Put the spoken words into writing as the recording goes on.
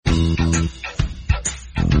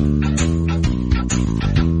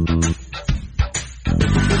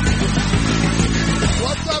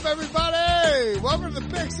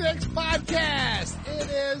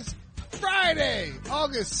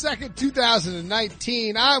August 2nd,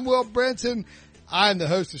 2019. I'm Will Brinson. I'm the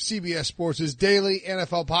host of CBS Sports' daily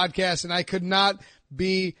NFL podcast, and I could not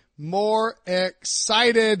be more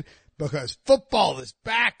excited because football is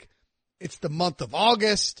back. It's the month of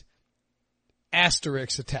August.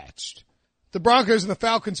 Asterisks attached. The Broncos and the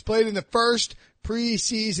Falcons played in the first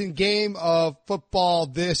preseason game of football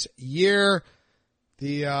this year.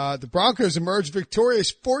 The Broncos emerged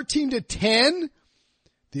victorious 14-10.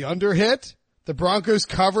 The under hit. The Broncos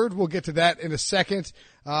covered. We'll get to that in a second.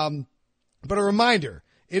 But a reminder,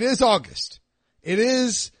 it is August. It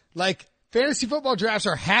is like fantasy football drafts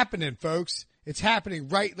are happening, folks. It's happening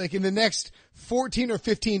right like in the next 14 or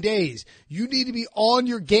 15 days. You need to be on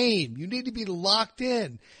your game. You need to be locked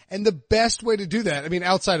in. And the best way to do that, I mean,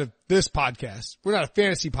 outside of this podcast, we're not a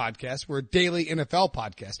fantasy podcast. We're a daily NFL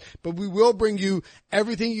podcast, but we will bring you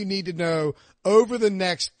everything you need to know over the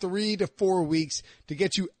next 3 to 4 weeks to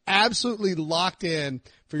get you absolutely locked in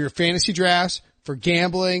for your fantasy drafts, for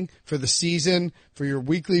gambling, for the season, for your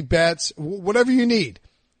weekly bets, whatever you need.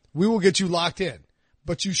 We will get you locked in.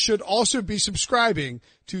 But you should also be subscribing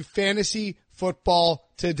to Fantasy Football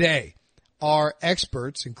Today. Our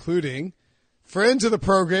experts, including friends of the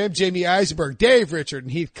program, Jamie Eisenberg, Dave Richard,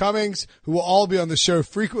 and Heath Cummings, who will all be on the show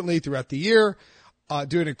frequently throughout the year,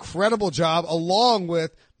 do an incredible job, along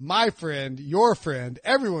with my friend, your friend,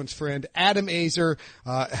 everyone's friend, Adam Azer,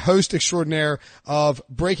 host extraordinaire of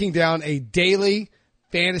breaking down a daily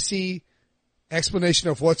fantasy explanation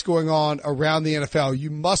of what's going on around the NFL. You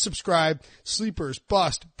must subscribe. Sleepers,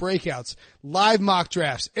 bust, breakouts, live mock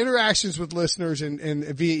drafts, interactions with listeners and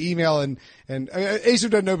via email and Acer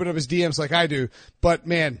doesn't open up his DMs like I do, but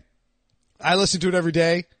man, I listen to it every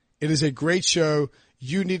day. It is a great show.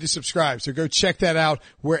 You need to subscribe. So go check that out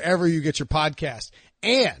wherever you get your podcast.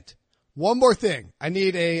 And one more thing. I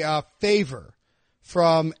need a favor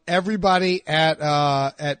from everybody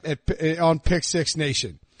on Pick Six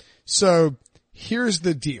Nation. So here's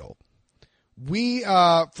the deal. We,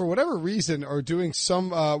 for whatever reason are doing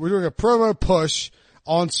we're doing a promo push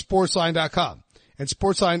on sportsline.com, and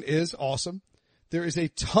Sportsline is awesome. There is a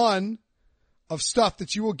ton of stuff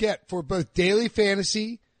that you will get for both daily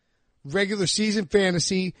fantasy, regular season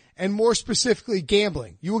fantasy, and more specifically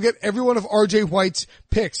gambling. You will get every one of RJ White's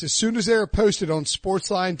picks as soon as they are posted on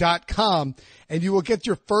sportsline.com, and you will get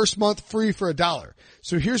your first month free for $1.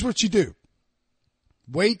 So here's what you do.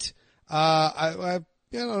 Wait. Do it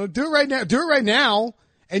right now. Do it right now,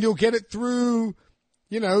 and you'll get it through,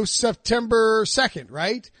 September 2nd,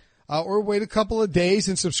 right? Or wait a couple of days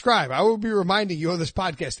and subscribe. I will be reminding you of this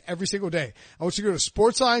podcast every single day. I want you to go to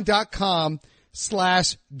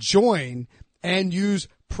sportsline.com/join and use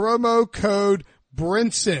promo code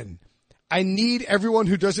Brinson. I need everyone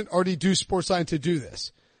who doesn't already do Sportsline to do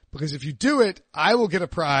this, because if you do it, I will get a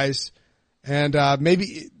prize, and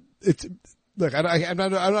maybe it's. Look, I'm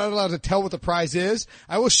not allowed to tell what the prize is.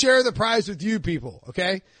 I will share the prize with you people,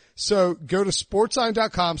 okay? So go to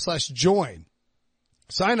sportsline.com/join.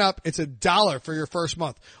 Sign up. It's $1 for your first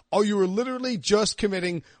month. Oh, you are literally just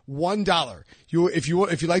committing $1. If you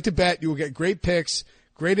like to bet, you will get great picks,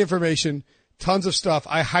 great information, tons of stuff.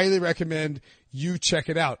 I highly recommend you check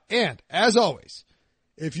it out. And as always,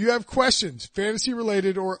 if you have questions, fantasy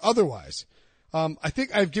related or otherwise, I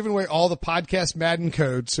think I've given away all the podcast Madden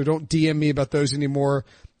codes, so don't DM me about those anymore.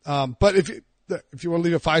 But if you want to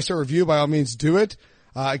leave a 5-star review, by all means do it.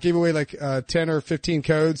 I gave away like 10 or 15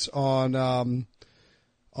 codes on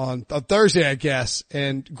Thursday, I guess,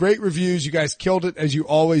 and great reviews. You guys killed it, as you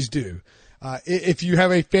always do. If you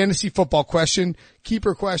have a fantasy football question,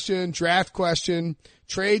 keeper question, draft question,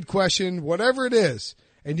 trade question, whatever it is,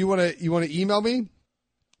 and you want to email me,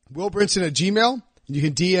 willbrinson@gmail.com, and you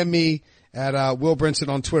can DM me at Will Brinson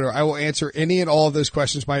on Twitter. I will answer any and all of those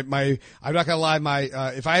questions. I'm not gonna lie,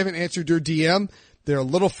 if I haven't answered your DM, they're a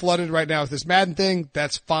little flooded right now with this Madden thing.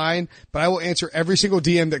 That's fine, but I will answer every single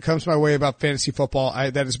DM that comes my way about fantasy football.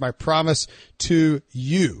 That is my promise to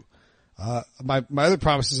you. My other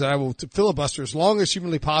promise is that I will filibuster as long as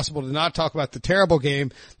humanly possible to not talk about the terrible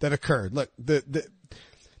game that occurred. Look, the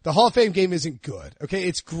Hall of Fame game isn't good. Okay.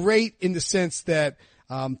 It's great in the sense that,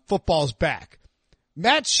 football's back.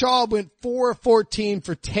 Matt Shaw went 4-14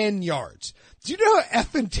 for 10 yards. Do you know how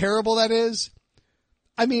effing terrible that is?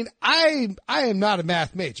 I mean, I am not a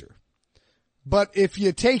math major, but if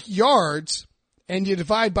you take yards and you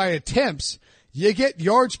divide by attempts, you get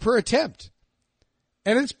yards per attempt.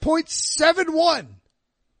 And it's 0.71.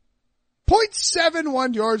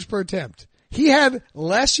 0.71 yards per attempt. He had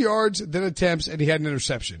less yards than attempts, and he had an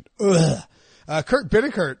interception. Ugh. Kurt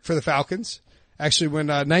Bittickert for the Falcons actually went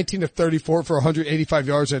 19 of 34 for 185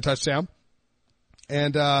 yards and a touchdown.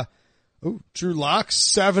 And Oh, Drew Lock,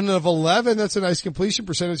 7 of 11. That's a nice completion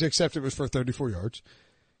percentage, except it was for 34 yards.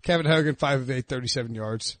 Kevin Hogan, 5 of 8, 37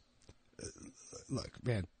 yards. Look,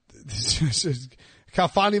 man,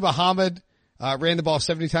 Khalfani Muhammad, ran the ball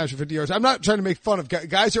 70 times for 50 yards. I'm not trying to make fun of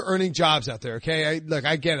guys are earning jobs out there. Okay. I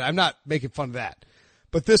get it. I'm not making fun of that,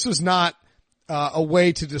 but this was not, a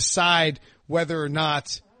way to decide whether or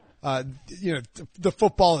not, the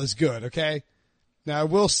football is good. Okay. Now I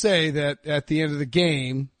will say that at the end of the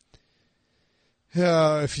game,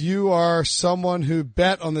 if you are someone who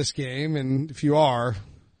bet on this game, and if you are,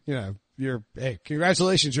 hey,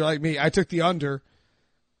 congratulations. You're like me. I took the under,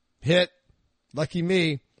 hit, lucky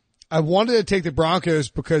me. I wanted to take the Broncos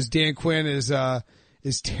because Dan Quinn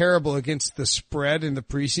is terrible against the spread in the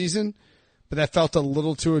preseason, but that felt a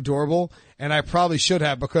little too adorable. And I probably should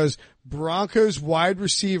have, because Broncos wide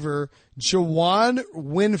receiver Juwann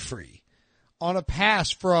Winfree on a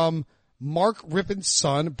pass from Mark Rippon's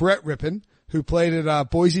son, Brett Rippon, who played at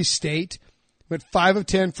Boise State, went 5 of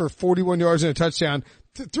 10 for 41 yards and a touchdown,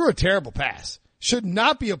 threw a terrible pass. Should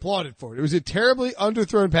not be applauded for it. It was a terribly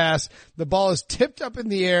underthrown pass. The ball is tipped up in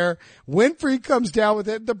the air. Winfree comes down with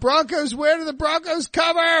it. The Broncos win, and the Broncos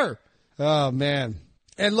cover. Oh, man.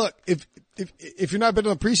 And look, if you're not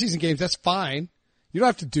betting on preseason games, that's fine. You don't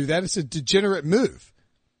have to do that. It's a degenerate move.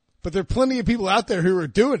 But there are plenty of people out there who are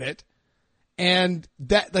doing it. And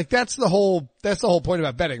that's the whole point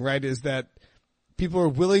about betting, right? Is that people are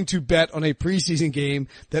willing to bet on a preseason game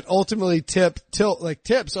that ultimately tips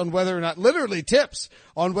on whether or not Juwann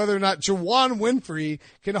Winfree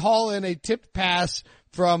can haul in a tipped pass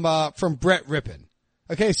from Brett Rippon.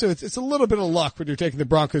 Okay, so it's a little bit of luck when you're taking the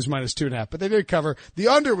Broncos minus 2.5, but they did cover. The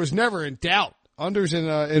under was never in doubt. Unders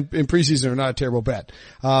in preseason are not a terrible bet.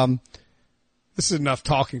 This is enough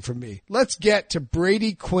talking from me. Let's get to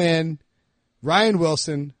Brady Quinn, Ryan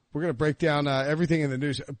Wilson. We're going to break down everything in the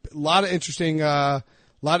news. A lot of interesting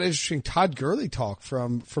Todd Gurley talk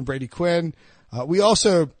from Brady Quinn. We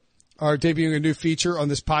also are debuting a new feature on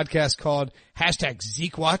this podcast called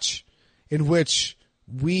 #ZekeWatch, in which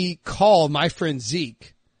we call my friend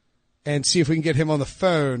Zeke and see if we can get him on the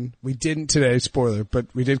phone. We didn't today, spoiler, but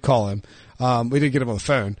we did call him. We did get him on the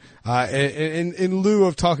phone, in lieu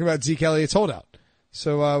of talking about Zeke Elliott's holdout.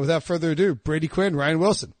 So, without further ado, Brady Quinn, Ryan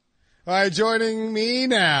Wilson. All right, joining me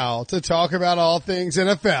now to talk about all things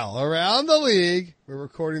NFL around the league. We're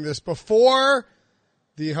recording this before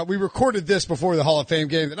we recorded this before the Hall of Fame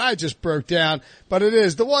game that I just broke down, but it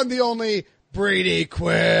is the one, the only Brady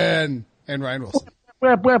Quinn and Ryan Wilson.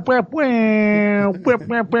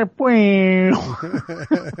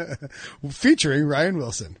 Featuring Ryan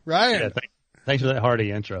Wilson. Ryan. Yeah, thanks for that hearty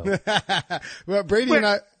intro. Well, Brady and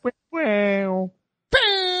I.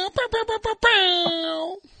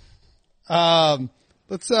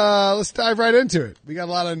 Let's dive right into it. We got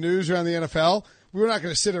a lot of news around the NFL. We're not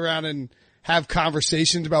going to sit around and have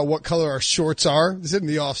conversations about what color our shorts are. This isn't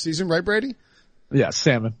the off season, right, Brady? Yeah,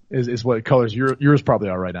 salmon is what colors yours probably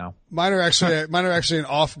are right now. Mine are actually an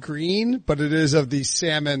off green, but it is of the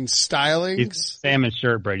salmon styling. It's a salmon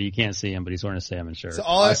shirt, Brady. You can't see him, but he's wearing a salmon shirt. So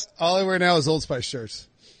all I wear now is Old Spice shirts.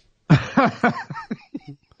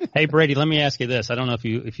 Hey, Brady, let me ask you this. I don't know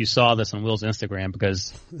if you saw this on Will's Instagram,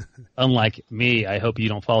 because unlike me, I hope you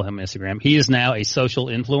don't follow him on Instagram. He is now a social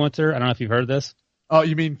influencer. I don't know if you've heard of this. Oh,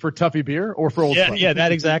 you mean for Tuffy Beer or for Old Spice? Yeah,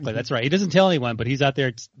 that exactly. That's right. He doesn't tell anyone, but he's out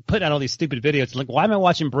there putting out all these stupid videos. Like, why am I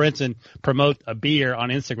watching Brinson promote a beer on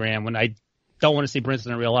Instagram when I don't want to see Brinson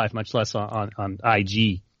in real life, much less on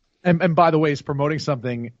IG? And by the way, he's promoting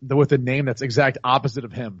something with a name that's exact opposite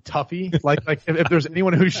of him, Tuffy. Like if there's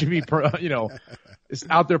anyone who should be, is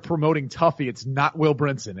out there promoting Tuffy, it's not Will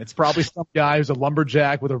Brinson. It's probably some guy who's a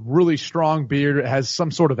lumberjack with a really strong beard, has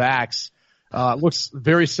some sort of axe. Looks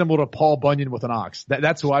very similar to Paul Bunyan with an ox.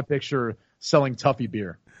 That's who I picture selling Tuffy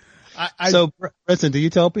beer. So, Brinson, do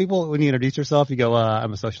you tell people when you introduce yourself, you go,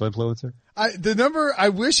 I'm a social influencer? I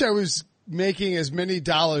wish I was making as many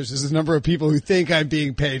dollars as the number of people who think I'm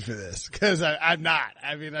being paid for this, because I'm not.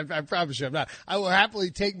 I mean, I promise you I'm not. I will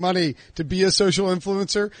happily take money to be a social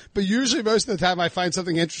influencer, but usually most of the time I find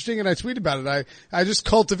something interesting and I tweet about it. I just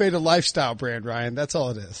cultivate a lifestyle brand, Ryan. That's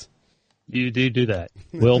all it is. You do that.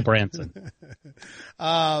 Will Branson.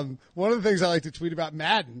 One of the things I like to tweet about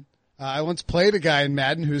Madden. I once played a guy in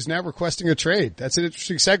Madden who's now requesting a trade. That's an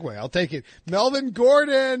interesting segue. I'll take it. Melvin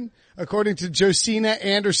Gordon, according to Josina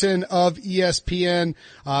Anderson of ESPN,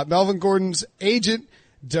 Melvin Gordon's agent,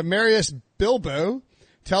 Demarius Bilbo,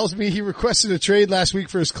 tells me he requested a trade last week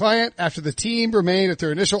for his client after the team remained at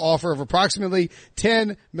their initial offer of approximately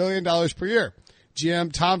 $10 million per year.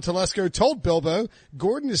 GM Tom Telesco told Bilbo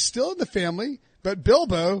Gordon is still in the family, but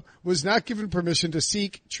Bilbo was not given permission to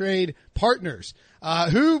seek trade partners.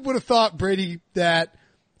 Who would have thought, Brady, that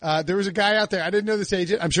there was a guy out there? I didn't know this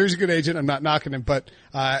agent. I'm sure he's a good agent. I'm not knocking him, but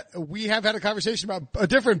we have had a conversation about a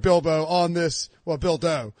different Bilbo on this. Well,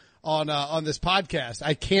 Bilbo on this podcast.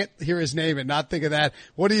 I can't hear his name and not think of that.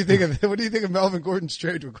 What do you think of Melvin Gordon's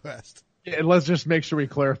trade request? Yeah, let's just make sure we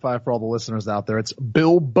clarify for all the listeners out there. It's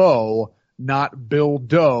Bilbo, not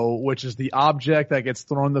Bildo, which is the object that gets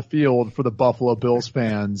thrown in the field for the Buffalo Bills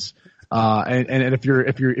fans. And if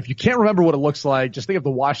you can't remember what it looks like, just think of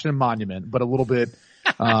the Washington Monument, but a little bit,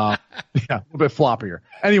 a little bit floppier.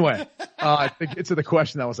 Anyway, I think it's to the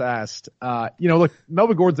question that was asked. Look,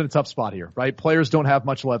 Melvin Gordon's in a tough spot here, right? Players don't have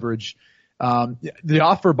much leverage. The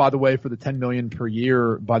offer, by the way, for the $10 million per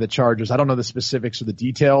year by the Chargers, I don't know the specifics or the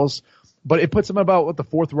details, but it puts him about the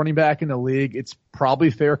fourth running back in the league. It's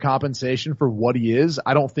probably fair compensation for what he is.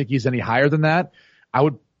 I don't think he's any higher than that. I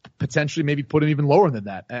would potentially maybe put him even lower than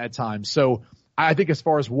that at times. So I think as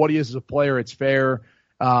far as what he is as a player, it's fair.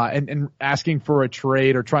 And asking for a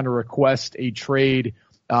trade or trying to request a trade,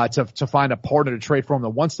 to find a partner to trade for him that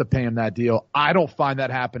wants to pay him that deal, I don't find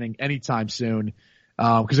that happening anytime soon.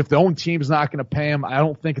 Because if the own team's not going to pay him, I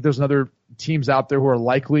don't think there's other teams out there who are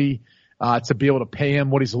likely to be able to pay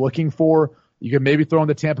him what he's looking for. You could maybe throw in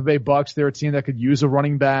the Tampa Bay Bucks. They're a team that could use a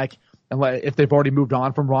running back. And if they've already moved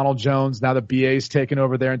on from Ronald Jones, now the BA's taken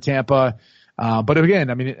over there in Tampa. But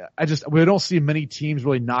again, I mean, we don't see many teams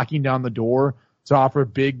really knocking down the door to offer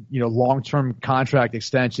big, long-term contract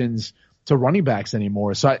extensions to running backs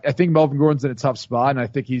anymore. So I think Melvin Gordon's in a tough spot, and I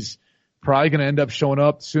think he's probably going to end up showing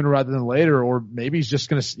up sooner rather than later, or maybe he's just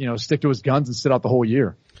going to, stick to his guns and sit out the whole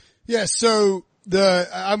year. Yeah. So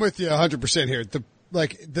I'm with you 100% here.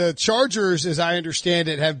 The Chargers, as I understand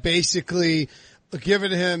it, have basically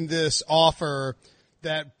given him this offer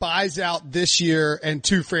that buys out this year and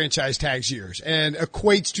 2 franchise tags years and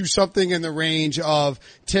equates to something in the range of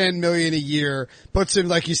 $10 million a year, puts him,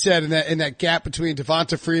 like you said, in that gap between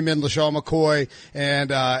Devonta Freeman, LaShawn McCoy, and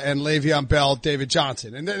Le'Veon Bell, David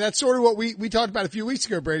Johnson. And that's sort of what we talked about a few weeks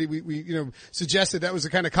ago, Brady. We suggested that was the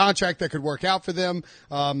kind of contract that could work out for them.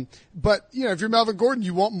 But if you're Melvin Gordon,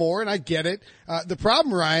 you want more, and I get it. The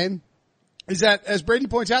problem, Ryan, is that, as Brady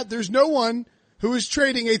points out, there's no one who is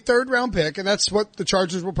trading a 3rd-round pick, and that's what the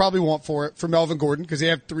Chargers will probably want for Melvin Gordon, because they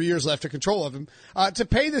have 3 years left of control of him, to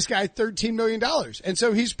pay this guy $13 million. And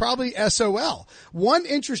so he's probably SOL. One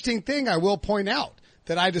interesting thing I will point out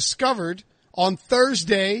that I discovered on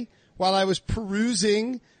Thursday while I was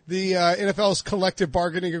perusing the NFL's collective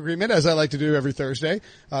bargaining agreement, as I like to do every Thursday,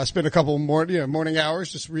 spend a couple more morning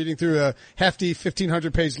hours just reading through a hefty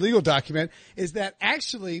 1,500-page legal document, is that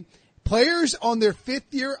actually players on their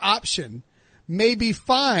 5th-year option may be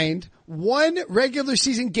fined 1 regular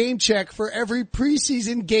season game check for every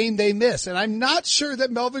preseason game they miss. And I'm not sure that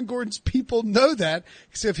Melvin Gordon's people know that,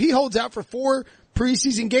 because if he holds out for 4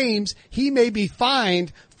 preseason games, he may be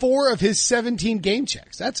fined 4 of his 17 game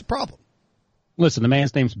checks. That's a problem. Listen, the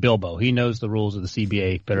man's name's Bilbo. He knows the rules of the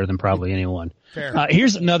CBA better than probably anyone. Fair.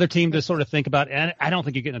 Here's another team to sort of think about, and I don't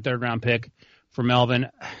think you're getting a 3rd-round pick for Melvin.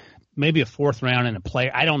 Maybe a 4th round and a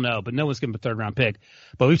player. I don't know, but no one's giving him a 3rd-round pick.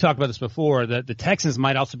 But we've talked about this before. The Texans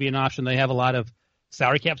might also be an option. They have a lot of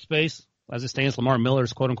salary cap space. As it stands, Lamar Miller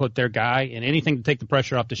is quote-unquote their guy, and anything to take the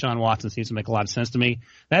pressure off Deshaun Watson seems to make a lot of sense to me.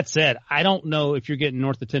 That said, I don't know if you're getting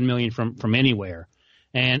north of $10 million from anywhere.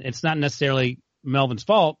 And it's not necessarily Melvin's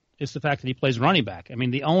fault. It's the fact that he plays running back. I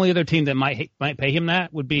mean, the only other team that might pay him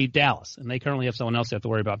that would be Dallas, and they currently have someone else they have to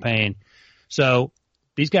worry about paying. So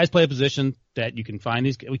these guys play a position that you can find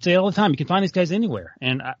these. We say all the time, you can find these guys anywhere.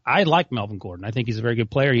 And I like Melvin Gordon. I think he's a very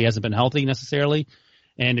good player. He hasn't been healthy necessarily.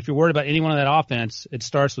 And if you're worried about anyone on that offense, it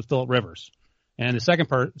starts with Phillip Rivers. And the second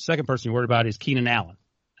person you're worried about is Keenan Allen.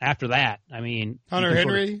 After that, I mean, Hunter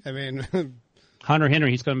Henry. Hunter Henry,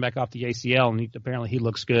 he's coming back off the ACL, and apparently he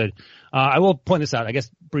looks good. I will point this out. I guess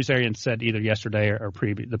Bruce Arians said either yesterday or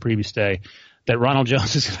the previous day that Ronald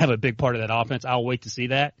Jones is going to have a big part of that offense. I'll wait to see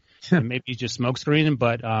that. And maybe he's just smoke screening,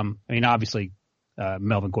 but obviously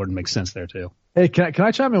Melvin Gordon makes sense there too. Hey, can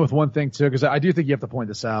I chime in with one thing too? Because I do think you have to point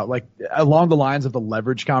this out. Like along the lines of the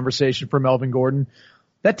leverage conversation for Melvin Gordon,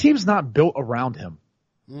 that team's not built around him.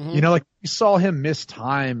 Mm-hmm. Like you saw him miss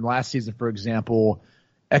time last season, for example.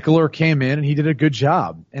 Eckler came in and he did a good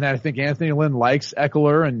job, and I think Anthony Lynn likes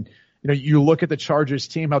Eckler. And you look at the Chargers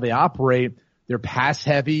team, how they operate. They're pass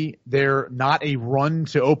heavy. They're not a run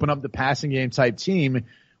to open up the passing game type team,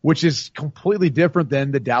 which is completely different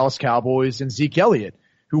than the Dallas Cowboys and Zeke Elliott,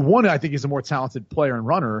 who one, I think, is a more talented player and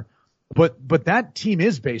runner, but that team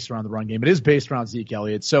is based around the run game. It is based around Zeke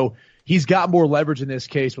Elliott. So he's got more leverage in this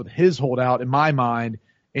case with his holdout, in my mind,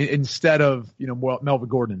 instead of, Melvin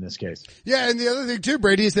Gordon in this case. Yeah, and the other thing too,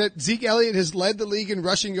 Brady, is that Zeke Elliott has led the league in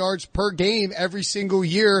rushing yards per game every single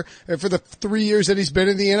year for the 3 years that he's been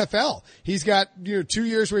in the NFL. He's got, 2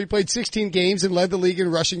 years where he played 16 games and led the league in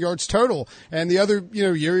rushing yards total. And the other,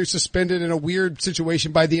 year he was suspended in a weird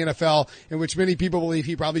situation by the NFL in which many people believe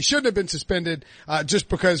he probably shouldn't have been suspended, just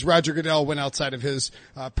because Roger Goodell went outside of his,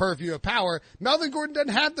 purview of power. Melvin Gordon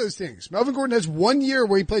doesn't have those things. Melvin Gordon has 1 year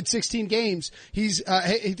where he played 16 games. He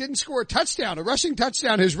didn't score a rushing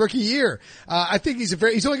touchdown his rookie year. I think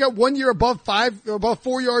he's only got 1 year above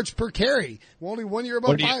 4 yards per carry. Only 1 year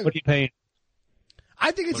above 5. What are you paying?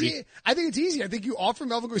 I think it's easy. I think you offer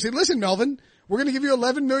Melvin Gordon, say, listen, Melvin, we're going to give you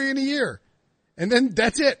 $11 million a year. And then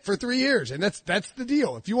that's it for 3 years. And that's the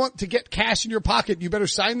deal. If you want to get cash in your pocket, you better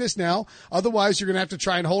sign this now. Otherwise, you're going to have to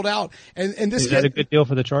try and hold out. And this is that a good deal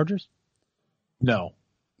for the Chargers? No.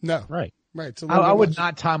 Right. Right. I would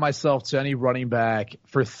not tie myself to any running back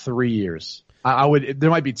for 3 years. There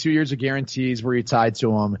might be 2 years of guarantees where you're tied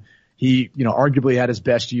to him. He, arguably had his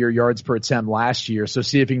best year yards per attempt last year. So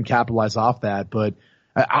see if he can capitalize off that. But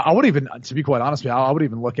I would even, to be quite honest with you, I would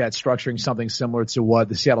even look at structuring something similar to what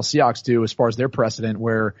the Seattle Seahawks do as far as their precedent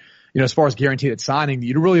where, as far as guaranteed at signing,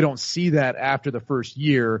 you really don't see that after the first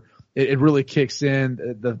year. It really kicks in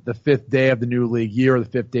the fifth day of the new league year or the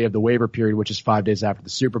fifth day of the waiver period, which is 5 days after the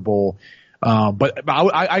Super Bowl. But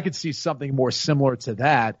I could see something more similar to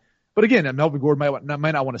that. But again, Melvin Gordon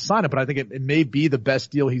might not want to sign it, but I think it may be the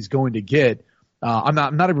best deal he's going to get. I'm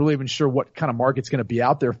not really even sure what kind of market's going to be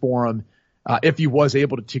out there for him. If he was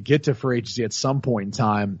able to get to free agency at some point in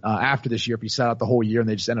time, after this year, if he sat out the whole year and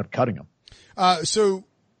they just end up cutting him.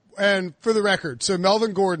 And for the record, so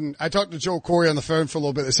Melvin Gordon, I talked to Joel Corey on the phone for a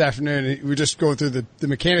little bit this afternoon, and we were just going through the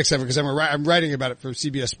mechanics of it because I'm writing about it for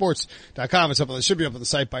CBSSports.com. It's up, it should be up on the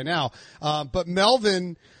site by now. But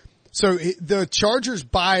Melvin, so the Chargers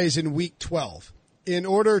buys in week 12 in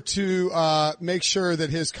order to make sure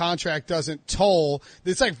that his contract doesn't toll.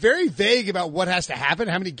 It's like very vague about what has to happen,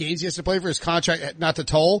 how many games he has to play for his contract not to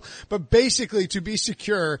toll. But basically, to be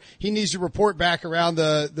secure, he needs to report back around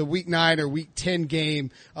the week 9 or week 10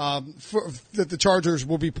 game that the Chargers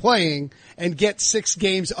will be playing and get 6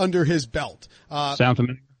 games under his belt. Sound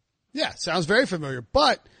familiar? Yeah, sounds very familiar.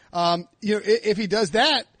 But if he does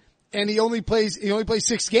that and he only plays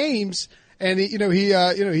 6 games. And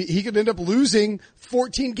he could end up losing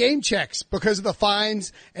 14 game checks because of the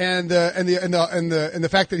fines and the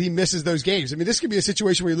fact that he misses those games. I mean, this could be a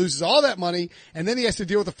situation where he loses all that money and then he has to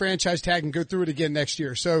deal with a franchise tag and go through it again next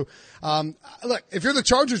year. So, look, if you're the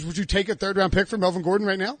Chargers, would you take a 3rd round pick for Melvin Gordon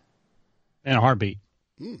right now? In a heartbeat.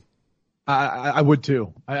 I would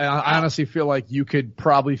too. I honestly feel like you could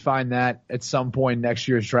probably find that at some point next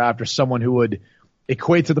year's draft or someone who would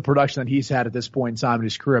equate to the production that he's had at this point in time in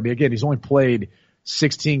his career. I mean, again, he's only played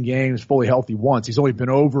 16 games fully healthy once. He's only been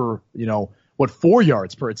over, 4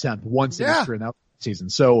 yards per attempt once in his career in that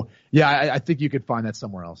season. So, yeah, I think you could find that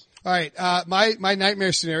somewhere else. All right. My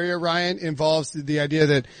nightmare scenario, Ryan, involves the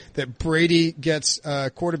idea that Brady gets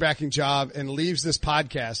a quarterbacking job and leaves this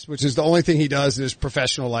podcast, which is the only thing he does in his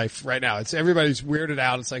professional life right now. Everybody's weirded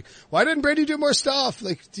out. It's like, why didn't Brady do more stuff?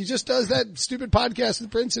 Like, he just does that stupid podcast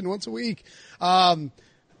with Princeton once a week. That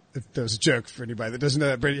was a joke for anybody that doesn't know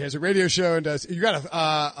that Brady has a radio show and you got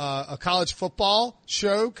a college football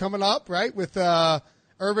show coming up, right? With,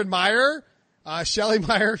 Urban Meyer, Shelley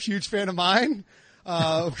Meyer, huge fan of mine.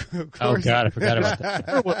 Oh God, I forgot about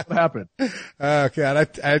that. What happened? Oh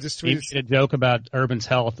God, I just tweeted a joke about Urban's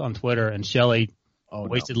health on Twitter, and Shelley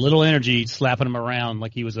wasted little energy slapping him around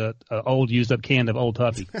like he was a old used up can of Old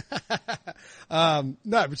Tuffy. No,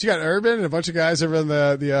 but you got Urban and a bunch of guys over in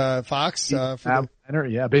the Fox.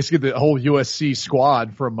 Basically the whole USC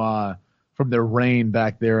squad from their reign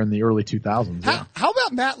back there in the early 2000s. How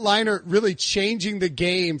about Matt Leinart really changing the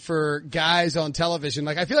game for guys on television?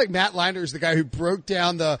 Like, I feel like Matt Leinart is the guy who broke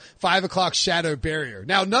down the 5 o'clock shadow barrier.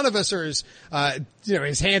 Now, none of us are as,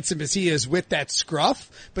 as handsome as he is with that scruff,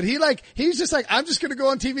 but he's just like, I'm just going to go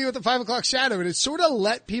on TV with the 5 o'clock shadow. And it sort of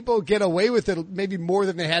let people get away with it maybe more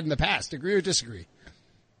than they had in the past. Agree or disagree?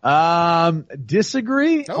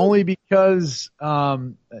 Disagree only because,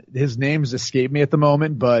 his name's escaped me at the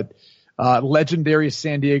moment, but legendary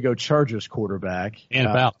San Diego Chargers quarterback.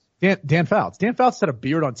 Dan Fouts. Dan Fouts had a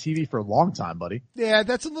beard on TV for a long time, buddy. Yeah,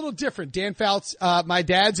 that's a little different. Dan Fouts, my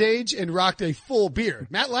dad's age and rocked a full beard.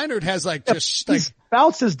 Matt Leinart has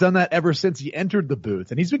Fouts has done that ever since he entered the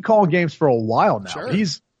booth, and he's been calling games for a while now. Sure.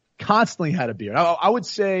 He's constantly had a beard. I would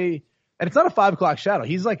say, and it's not a 5 o'clock shadow.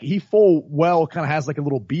 He full well kind of has like a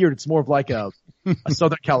little beard. It's more of like a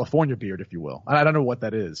Southern California beard, if you will. I don't know what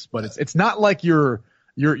that is, but it's not like your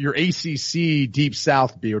your ACC Deep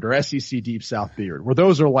South beard or SEC Deep South beard, where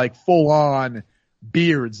those are like full on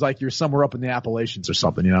beards, like you're somewhere up in the Appalachians or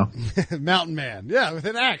something, you know? Mountain man. Yeah, with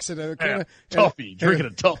an axe and a kind of Tuffy, drinking a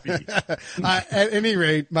Tuffy. At any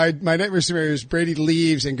rate, my nightmare scenario is Brady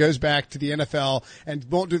leaves and goes back to the NFL and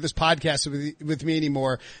won't do this podcast with me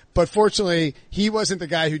anymore. But fortunately, he wasn't the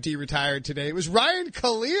guy who de-retired today. It was Ryan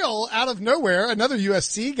Khalil out of nowhere, another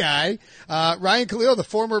USC guy. Ryan Khalil, the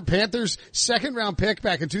former Panthers second round pick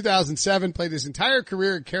back in 2007, played his entire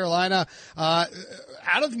career in Carolina, out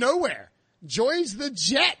of nowhere. Joins the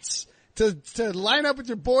Jets to line up with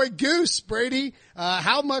your boy Goose, Brady.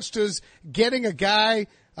 How much does getting a guy,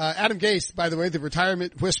 Adam Gase, by the way, the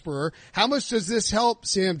retirement whisperer, how much does this help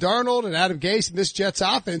Sam Darnold and Adam Gase and this Jets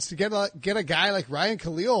offense to get a guy like Ryan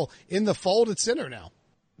Khalil in the fold at center now?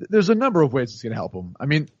 There's a number of ways it's going to help him. I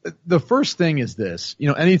mean, the first thing is this,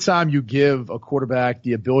 anytime you give a quarterback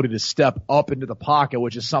the ability to step up into the pocket,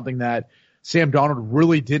 which is something that Sam Darnold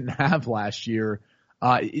really didn't have last year,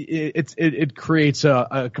 it creates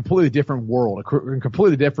a completely different world, a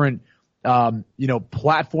completely different,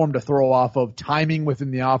 platform to throw off of. Timing within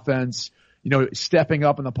the offense, stepping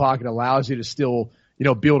up in the pocket allows you to still, be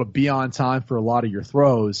able to be on time for a lot of your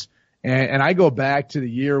throws. And I go back to the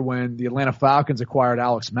year when the Atlanta Falcons acquired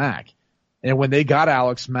Alex Mack. And when they got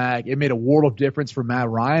Alex Mack, it made a world of difference for Matt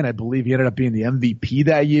Ryan. I believe he ended up being the MVP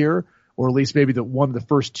that year, or at least maybe one of the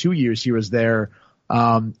first 2 years he was there.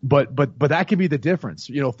 But that can be the difference,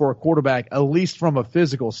 for a quarterback, at least from a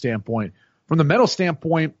physical standpoint. From the mental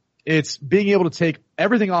standpoint, it's being able to take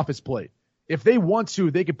everything off his plate. If they want to,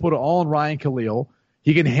 they could put it all on Ryan Khalil.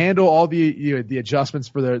 He can handle all the adjustments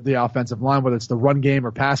for the offensive line, whether it's the run game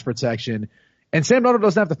or pass protection. And Sam Darnold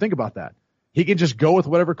doesn't have to think about that. He can just go with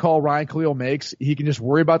whatever call Ryan Khalil makes. He can just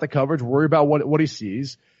worry about the coverage, worry about what he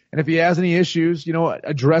sees. And if he has any issues,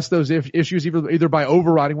 address those issues either by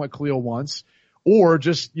overriding what Khalil wants, or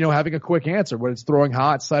just, having a quick answer, whether it's throwing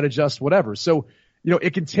hot, side adjust, whatever. So,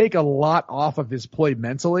 it can take a lot off of his play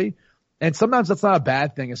mentally. And sometimes that's not a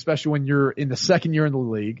bad thing, especially when you're in the second year in the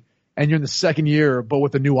league and you're in the second year, but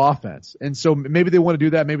with a new offense. And so maybe they want to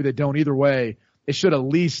do that. Maybe they don't. Either way, it should at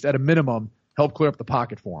least at a minimum help clear up the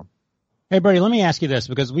pocket for him. Hey, Brady, let me ask you this,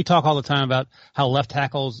 because we talk all the time about how left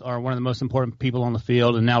tackles are one of the most important people on the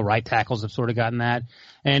field, and now right tackles have sort of gotten that.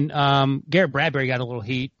 And Garrett Bradbury got a little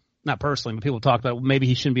heat, not personally, but people talked about maybe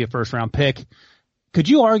he shouldn't be a first-round pick. Could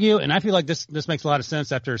you argue, and I feel like this makes a lot of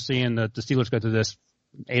sense after seeing the Steelers go through this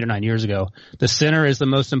 8 or 9 years ago, the center is the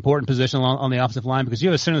most important position on the offensive line, because you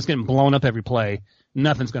have a center that's getting blown up every play.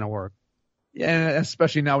 Nothing's going to work. Yeah,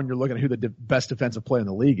 especially now when you're looking at who the best defensive player in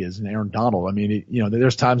the league is, and Aaron Donald. I mean,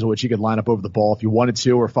 there's times in which he could line up over the ball if you wanted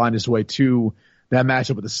to, or find his way to that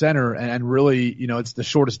matchup with the center. And really, it's the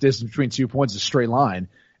shortest distance between 2 points, a straight line.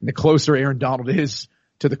 And the closer Aaron Donald is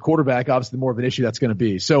to the quarterback, obviously the more of an issue that's going to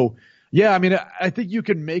be. So, yeah, I mean, I think you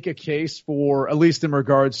can make a case for, at least in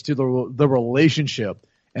regards to the relationship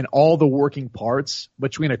and all the working parts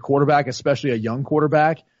between a quarterback, especially a young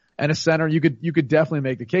quarterback, and a center. You could definitely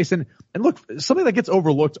make the case. And look, something that gets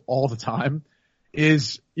overlooked all the time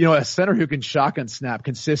is, a center who can shotgun snap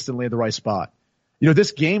consistently in the right spot.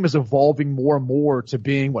 This game is evolving more and more to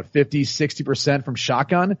being 50, 60% from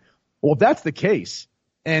shotgun. Well, if that's the case,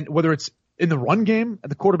 and whether it's in the run game,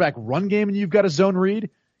 the quarterback run game, and you've got a zone read,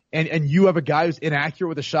 and you have a guy who's inaccurate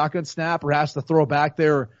with a shotgun snap or has to throw back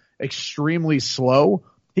there extremely slow,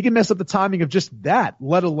 he can mess up the timing of just that,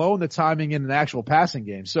 let alone the timing in an actual passing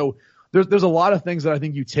game. So there's a lot of things that I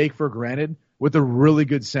think you take for granted with a really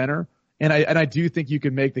good center. And I do think you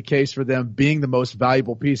can make the case for them being the most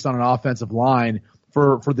valuable piece on an offensive line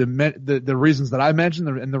for the reasons that I mentioned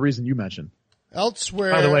and the reason you mentioned.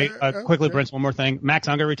 Elsewhere. By the way, quickly, Brent, one more thing. Max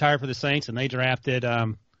Unger retired for the Saints, and they drafted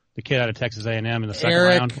the kid out of Texas A&M in the second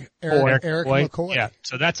round. Eric McCoy. Yeah,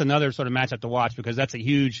 so that's another sort of matchup to watch, because those are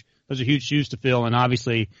huge shoes to fill, and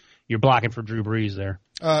obviously you're blocking for Drew Brees there.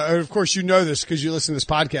 Of course, you know this because you listen to this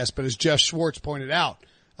podcast, but as Jeff Schwartz pointed out,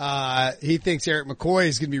 he thinks Eric McCoy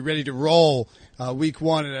is going to be ready to roll week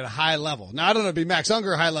 1 at a high level. Now, I don't know if it'll be Max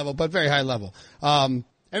Unger high level, but very high level.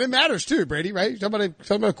 And it matters too, Brady, right? You're talking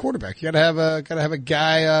about a quarterback. You gotta have a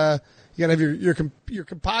guy, you gotta have your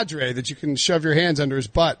compadre that you can shove your hands under his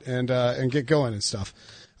butt and get going and stuff.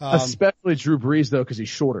 Especially Drew Brees though, cause he's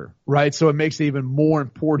shorter, right? So it makes it even more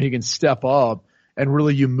important he can step up and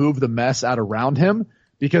really you move the mess out around him,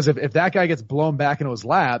 because if that guy gets blown back into his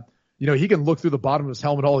lap, he can look through the bottom of his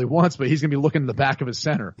helmet all he wants, but he's going to be looking in the back of his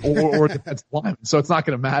center or defensive lineman. So it's not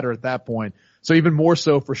going to matter at that point. So even more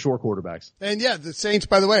so for short quarterbacks. And yeah, the Saints,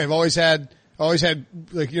 by the way, have always had always had,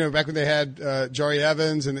 like, back when they had, Jari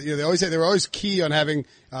Evans and, they were always key on having,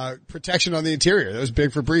 protection on the interior. That was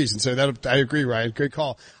big for Breeze. And so I agree, Ryan. Good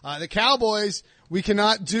call. The Cowboys, we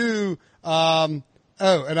cannot do,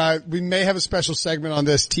 we may have a special segment on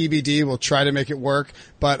this, TBD. We'll try to make it work.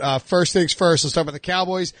 But, first things first, let's talk about the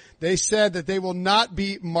Cowboys. They said that they will not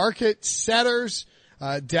be market setters.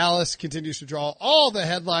 Dallas continues to draw all the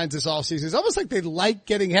headlines this offseason. It's almost like they like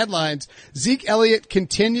getting headlines. Zeke Elliott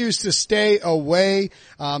continues to stay away.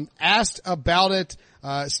 Asked about it,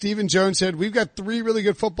 Stephen Jones said, we've got 3 really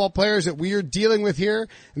good football players that we are dealing with here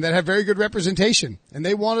and that have very good representation, and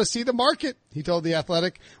they want to see the market. He told The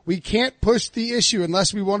Athletic, we can't push the issue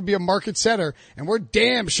unless we want to be a market setter, and we're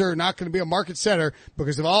damn sure not going to be a market setter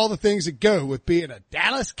because of all the things that go with being a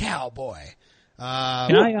Dallas Cowboy.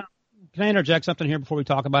 Can I interject something here before we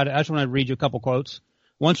talk about it? I just want to read you a couple quotes.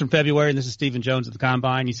 One's from February, and this is Stephen Jones at the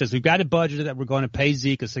Combine. He says, we've got a budget that we're going to pay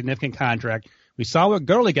Zeke a significant contract. We saw where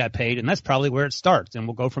Gurley got paid, and that's probably where it starts, and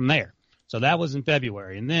we'll go from there. So that was in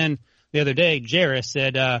February. And then the other day, Jarris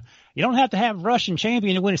said, you don't have to have a Russian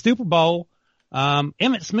champion to win a Super Bowl.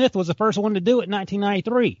 Emmitt Smith was the first one to do it in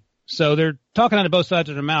 1993. So they're talking out of both sides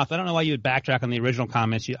of their mouth. I don't know why you would backtrack on the original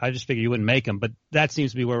comments. I just figured you wouldn't make them, but that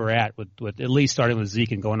seems to be where we're at with at least starting with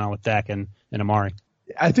Zeke and going on with Dak and Amari.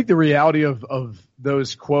 I think the reality of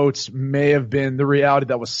those quotes may have been the reality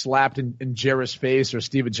that was slapped in Jarris' face, or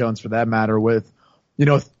Stephen Jones for that matter, with,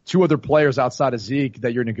 2 other players outside of Zeke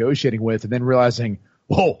that you're negotiating with, and then realizing,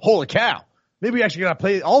 whoa, holy cow, maybe we actually got to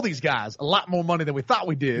pay all these guys a lot more money than we thought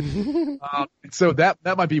we did. So that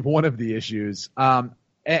might be one of the issues.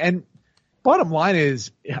 And bottom line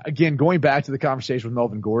is, again, going back to the conversation with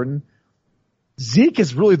Melvin Gordon, Zeke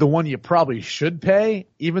is really the one you probably should pay,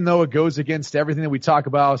 even though it goes against everything that we talk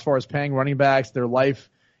about as far as paying running backs, their life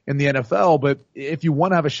in the NFL. But if you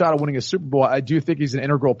want to have a shot at winning a Super Bowl, I do think he's an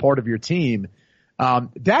integral part of your team.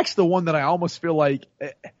 Dak's the one that I almost feel like,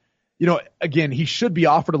 again, he should be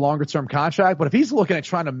offered a longer-term contract. But if he's looking at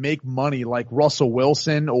trying to make money like Russell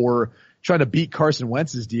Wilson or trying to beat Carson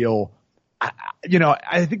Wentz's deal,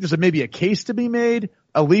 I think there's maybe a case to be made,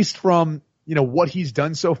 at least from, what he's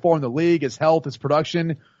done so far in the league, his health, his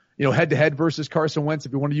production, head to head versus Carson Wentz,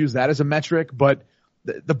 if you want to use that as a metric. But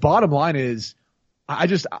the bottom line is,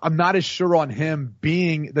 I'm not as sure on him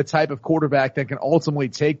being the type of quarterback that can ultimately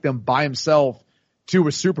take them by himself to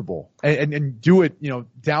a Super Bowl and do it,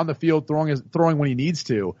 down the field, throwing when he needs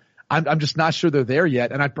to. I'm just not sure they're there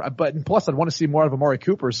yet. And plus I'd want to see more out of Amari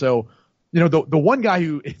Cooper. So, the one guy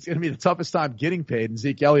who it's going to be the toughest time getting paid, and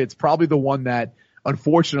Zeke Elliott's probably the one that,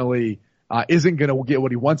 unfortunately, isn't going to get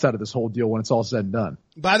what he wants out of this whole deal when it's all said and done.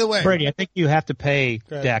 By the way, Brady, I think you have to pay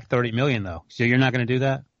Dak $30 million though. So you're not going to do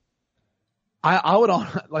that? I would,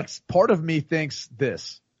 part of me thinks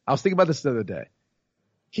this. I was thinking about this the other day.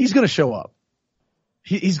 He's going to show up.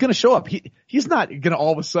 He's going to show up. He's not going to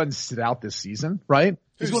all of a sudden sit out this season, right?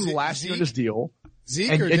 He's going to last year in this deal.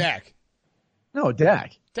 Zeke or Dak? No,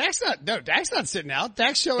 Dak. Dak's not sitting out.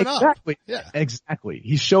 Dak's showing up. Exactly. Yeah. Exactly.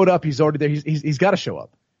 He showed up. He's already there. He's got to show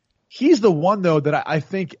up. He's the one though that I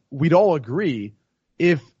think we'd all agree,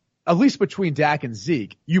 if at least between Dak and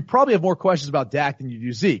Zeke, you probably have more questions about Dak than you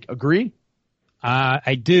do Zeke. Agree?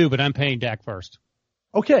 I do, but I'm paying Dak first.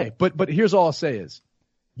 Okay. But here's all I'll say is,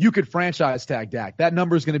 you could franchise tag Dak. That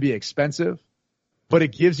number is going to be expensive, but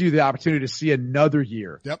it gives you the opportunity to see another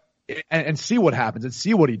year. Yep. And see what happens and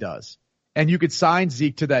see what he does. And you could sign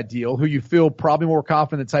Zeke to that deal, who you feel probably more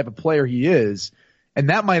confident the type of player he is. And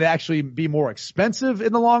that might actually be more expensive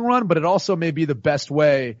in the long run, but it also may be the best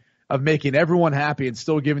way of making everyone happy and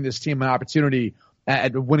still giving this team an opportunity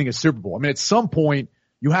at winning a Super Bowl. I mean, at some point,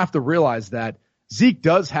 you have to realize that Zeke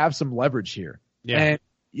does have some leverage here. Yeah. And,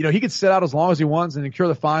 he could sit out as long as he wants and incur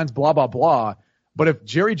the fines, blah, blah, blah. But if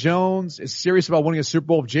Jerry Jones is serious about winning a Super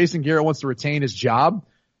Bowl, if Jason Garrett wants to retain his job,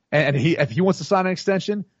 and if he wants to sign an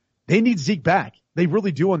extension, they need Zeke back. They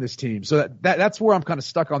really do on this team. So that's where I'm kind of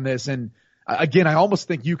stuck on this. And again, I almost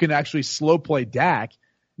think you can actually slow play Dak,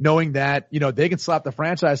 knowing that, they can slap the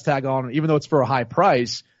franchise tag on him, even though it's for a high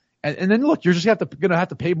price. And then look, you're just going to have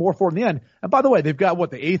to pay more for it in the end. And by the way, they've got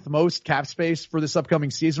the 8th most cap space for this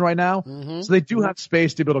upcoming season right now. Mm-hmm. So they do have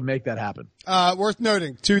space to be able to make that happen. Worth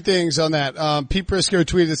noting 2 things on that. Pete Prisco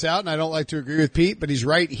tweeted this out, and I don't like to agree with Pete, but he's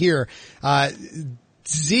right here.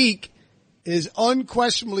 Zeke is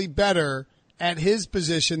unquestionably better at his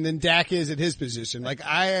position than Dak is at his position. Like,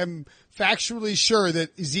 I am factually sure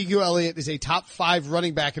that Ezekiel Elliott is a top 5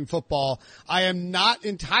 running back in football. I am not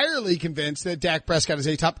entirely convinced that Dak Prescott is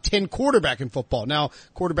a top 10 quarterback in football. Now,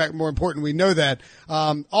 quarterback more important, we know that.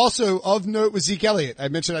 Also of note with Zeke Elliott. I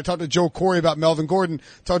mentioned I talked to Joel Corey about Melvin Gordon,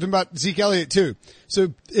 talked to him about Zeke Elliott too.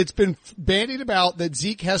 So it's been bandied about that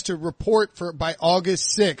Zeke has to report by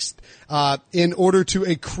August 6th, in order to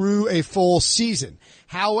accrue a full season.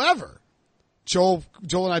 However, Joel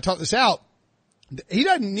and I talked this out. He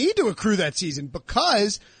doesn't need to accrue that season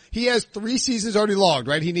because he has 3 seasons already logged,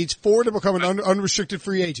 right? He needs 4 to become an unrestricted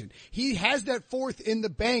free agent. He has that 4th in the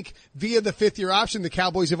bank via the 5th-year option the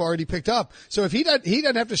Cowboys have already picked up. So if he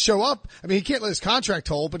doesn't have to show up. I mean, he can't let his contract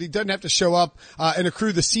hold, but he doesn't have to show up, and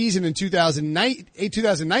accrue the season in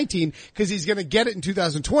 2019 because he's going to get it in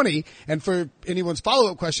 2020. And for anyone's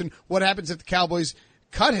follow-up question, what happens if the Cowboys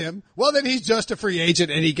cut him? Well, then he's just a free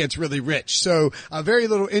agent and he gets really rich. So a very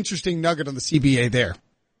little interesting nugget on the CBA there.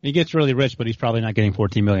 He gets really rich, but he's probably not getting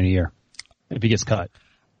 $14 million a year if he gets cut.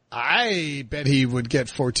 I bet he would get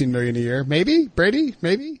 $14 million a year. Maybe Brady,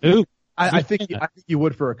 maybe. Ooh. I think you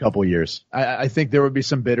would for a couple of years. I think there would be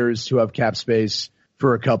some bidders who have cap space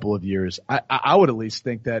for a couple of years. I would at least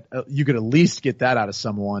think that you could at least get that out of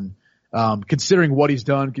someone. Considering what he's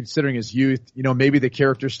done, considering his youth, maybe the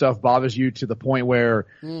character stuff bothers you to the point where,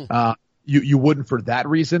 you wouldn't for that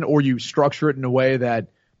reason, or you structure it in a way that,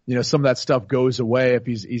 some of that stuff goes away if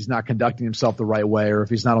he's not conducting himself the right way, or if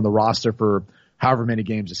he's not on the roster for however many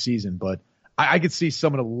games a season. But I could see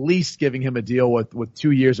someone at least giving him a deal with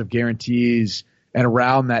 2 years of guarantees and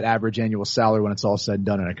around that average annual salary when it's all said and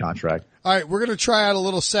done in a contract. All right, we're going to try out a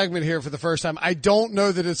little segment here for the first time. I don't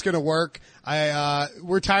know that it's going to work.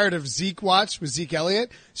 We're tired of Zeke Watch with Zeke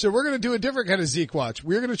Elliott, so we're going to do a different kind of Zeke Watch.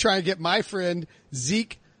 We're going to try and get my friend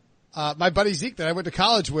Zeke, my buddy Zeke that I went to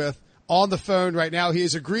college with, on the phone right now. He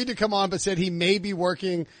has agreed to come on, but said he may be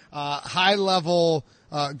working high-level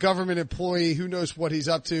government employee. Who knows what he's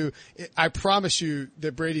up to? I promise you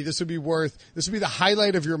that, Brady, this would be the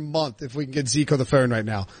highlight of your month if we can get Zeke on the phone right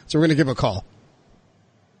now. So we're going to give him a call.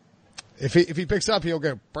 If he picks up, he'll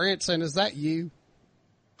go, Branson, is that you?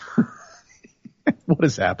 What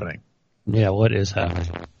is happening? Yeah, what is happening?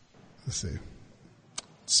 Let's see.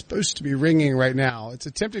 It's supposed to be ringing right now. It's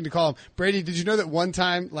attempting to call him. Brady, did you know that one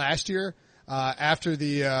time last year, after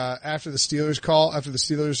the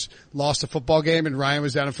Steelers lost a football game and Ryan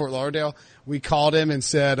was down in Fort Lauderdale, we called him and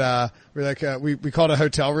said, we called a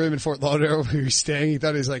hotel room in Fort Lauderdale where he was staying. He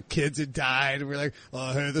thought his kids had died. And we're like,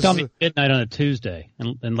 oh, hey, this Tell me midnight on a Tuesday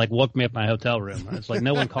and woke me up in my hotel room. It's like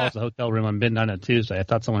no one calls the hotel room on midnight on a Tuesday. I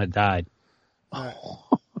thought someone had died. Oh,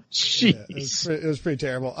 jeez. Yeah, it was pretty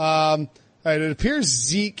terrible. All right, it appears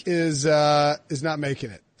Zeke is not making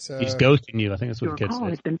it. So he's ghosting you. I think that's what your the kid call said.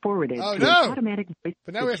 has been forwarded. Oh to no! Automatic voice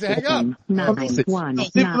But now we have to hang up.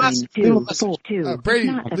 9194242. Brady,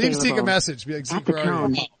 Not leave Zeke a available. message. Be like, Zeke, At the where are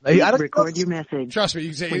tone, you? please record your message. Trust me, you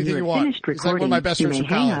can say When anything you you have want. finished He's like one of recording, my best you friends may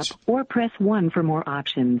from hang college. up or press 1 for more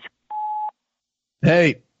options.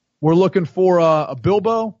 Hey, we're looking for a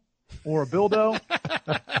Bilbo or a Bildo.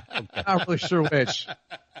 Not really sure which,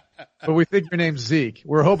 but we think your name's Zeke.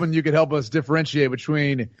 We're hoping you could help us differentiate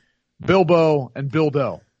between Bilbo and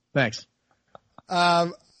Bildo. Thanks.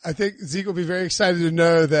 I think Zeke will be very excited to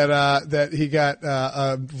know that he got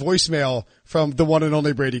a voicemail from the one and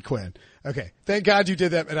only Brady Quinn. Okay. Thank God you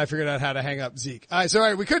did that, and I figured out how to hang up Zeke. All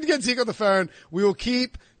right, we couldn't get Zeke on the phone. We will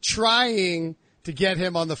keep trying to get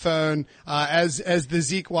him on the phone as the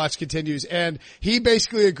Zeke watch continues. And he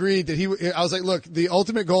basically agreed that I was like, look, the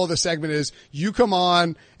ultimate goal of the segment is you come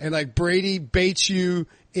on and Brady baits you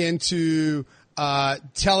into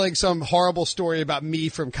telling some horrible story about me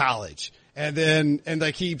from college. And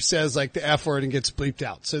he says the F word and gets bleeped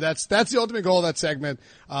out. So that's the ultimate goal of that segment.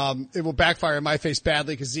 It will backfire in my face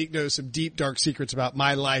badly because Zeke knows some deep, dark secrets about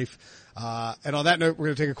my life. And on that note, we're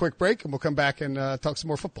going to take a quick break and we'll come back and talk some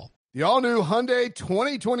more football. The all-new Hyundai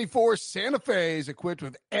 2024 Santa Fe is equipped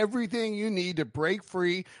with everything you need to break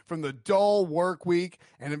free from the dull work week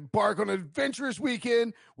and embark on an adventurous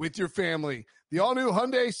weekend with your family. The all-new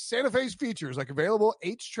Hyundai Santa Fe's features like available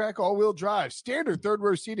H-Track all-wheel drive, standard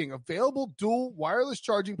third-row seating, available dual wireless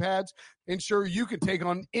charging pads, ensure you can take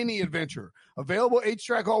on any adventure. Available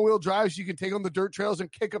H-Track all-wheel drives you can take on the dirt trails and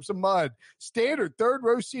kick up some mud. Standard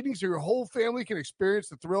third-row seating so your whole family can experience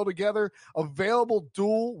the thrill together. Available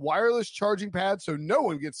dual wireless charging pads so no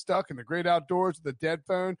one gets stuck in the great outdoors with a dead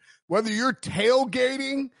phone. Whether you're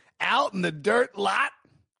tailgating out in the dirt lot,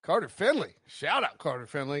 Carter Finley, shout out Carter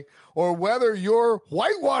Finley, or whether you're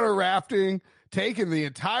whitewater rafting, taking the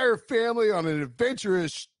entire family on an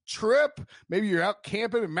adventurous trip, maybe you're out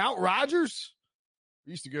camping in Mount Rogers. I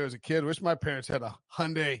used to go as a kid. Wish my parents had a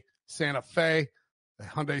Hyundai Santa Fe. The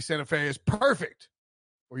Hyundai Santa Fe is perfect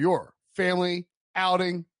for your family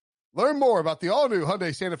outing. Learn more about the all-new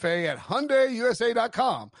Hyundai Santa Fe at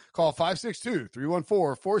HyundaiUSA.com. Call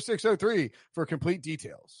 562-314-4603 for complete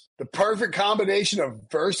details. The perfect combination of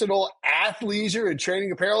versatile athleisure and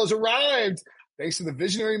training apparel has arrived. Thanks to the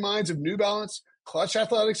visionary minds of New Balance, Clutch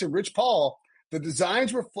Athletics, and Rich Paul, the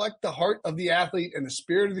designs reflect the heart of the athlete and the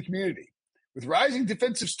spirit of the community. With rising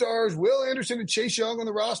defensive stars Will Anderson and Chase Young on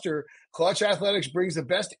the roster, Clutch Athletics brings the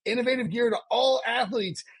best innovative gear to all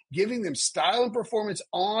athletes, giving them style and performance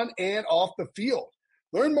on and off the field.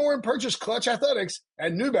 Learn more and purchase Clutch Athletics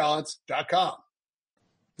at NewBalance.com.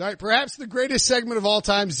 All right, perhaps the greatest segment of all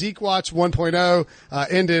time, Zeke Watch 1.0,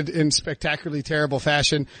 ended in spectacularly terrible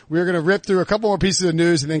fashion. We're going to rip through a couple more pieces of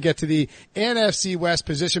news and then get to the NFC West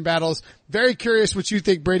position battles. Very curious what you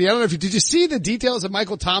think, Brady. I don't know if did you see the details of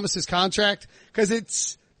Michael Thomas's contract? Because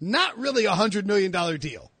it's not really $100 million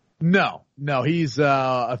deal. No, he's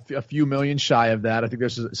a few million shy of that. I think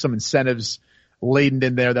there's some incentives laden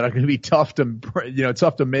in there that are going to be tough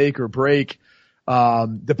to make or break.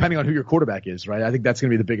 Depending on who your quarterback is, right? I think that's going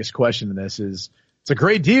to be the biggest question in this it's a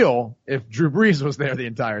great deal if Drew Brees was there the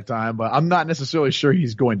entire time, but I'm not necessarily sure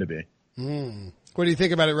he's going to be. What do you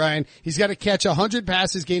think about it, Ryan? He's got to catch 100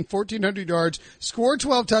 passes, gain 1,400 yards, score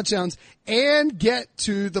 12 touchdowns, and get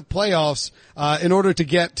to the playoffs in order to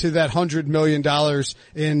get to that $100 million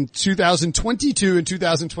in 2022 and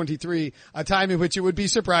 2023, a time in which it would be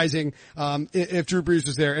surprising if Drew Brees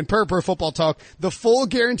was there. And per Football Talk, the full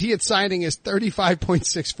guarantee at signing is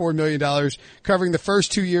 $35.64 million, covering the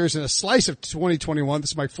first 2 years and a slice of 2021.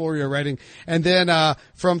 This is Mike Florio writing. And then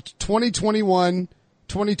from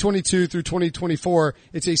 2022 through 2024,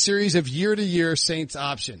 it's a series of year-to-year Saints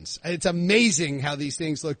options. It's amazing how these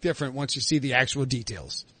things look different once you see the actual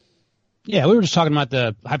details. Yeah, we were just talking about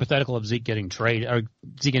the hypothetical of Zeke getting traded or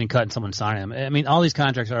Zeke getting cut and someone signing him. I mean, all these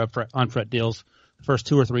contracts are on-threat deals the first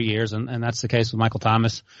 2 or 3 years, and that's the case with Michael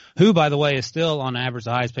Thomas, who, by the way, is still on average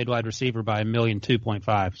the highest paid wide receiver by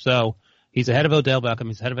 $1,002,500. So he's ahead of Odell Beckham.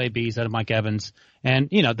 He's ahead of AB. He's ahead of Mike Evans. And,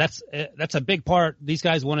 that's a big part. These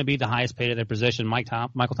guys want to be the highest paid at their position.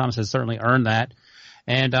 Michael Thomas has certainly earned that.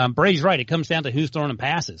 And Brady's right. It comes down to who's throwing them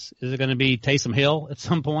passes. Is it going to be Taysom Hill at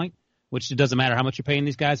some point, which it doesn't matter how much you're paying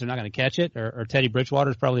these guys. They're not going to catch it. Or Teddy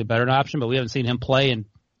Bridgewater is probably a better option, but we haven't seen him play in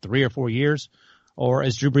 3 or 4 years. Or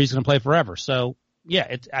is Drew Brees going to play forever? So,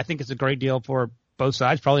 yeah, I think it's a great deal for both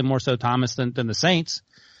sides, probably more so Thomas than the Saints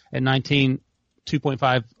at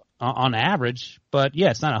 2.5 on average, but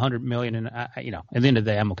yeah, it's not $100 million. And at the end of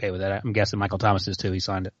the day, I'm okay with that. I'm guessing Michael Thomas is too. He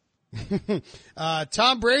signed it.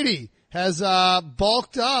 Tom Brady has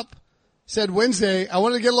bulked up. Said Wednesday, I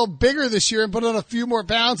wanted to get a little bigger this year and put on a few more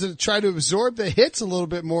pounds and try to absorb the hits a little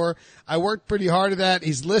bit more. I worked pretty hard at that.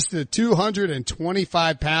 He's listed at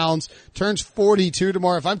 225 pounds, turns 42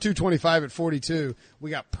 tomorrow. If I'm 225 at 42,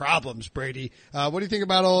 we got problems, Brady. What do you think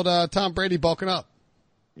about old Tom Brady bulking up?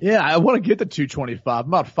 Yeah, I want to get to 225. I'm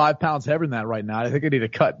about 5 pounds heavier than that right now. I think I need to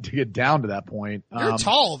cut to get down to that point. You're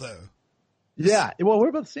tall, though. Yeah, well, we're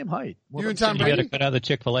about the same height. You and Tom Brady? You got to cut out the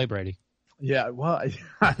Chick-fil-A, Brady. Yeah, well,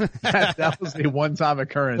 that was a one-time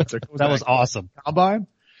occurrence. That was awesome. Combine?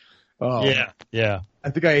 Oh, yeah. I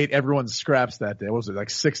think I ate everyone's scraps that day. What was it, like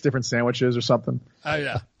 6 different sandwiches or something? Oh,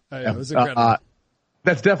 yeah. It was incredible.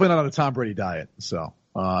 That's definitely not on a Tom Brady diet, so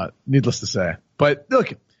needless to say. But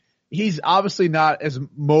look, he's obviously not as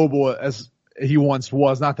mobile as he once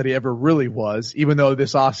was. Not that he ever really was, even though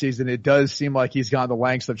this offseason it does seem like he's gone the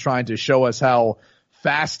lengths of trying to show us how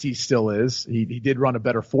fast he still is. He did run a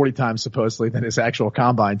better 40 times supposedly than his actual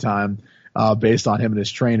combine time, based on him and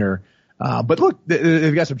his trainer. But look,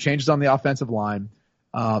 they've got some changes on the offensive line.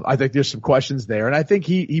 I think there's some questions there. And I think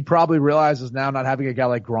he probably realizes now, not having a guy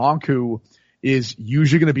like Gronk, who is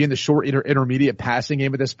usually going to be in the short intermediate passing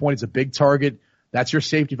game at this point. He's a big target. That's your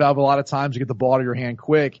safety valve a lot of times. You get the ball to your hand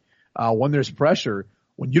quick when there's pressure.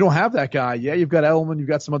 When you don't have that guy, yeah, you've got Edelman, you've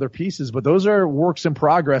got some other pieces, but those are works in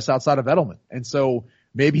progress outside of Edelman. And so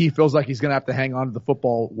maybe he feels like he's going to have to hang on to the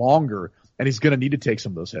football longer, and he's going to need to take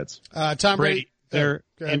some of those hits. Tom Brady. Will,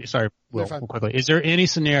 quickly. Is there any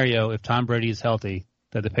scenario if Tom Brady is healthy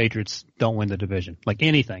that the Patriots don't win the division? Like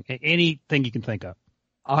anything you can think of?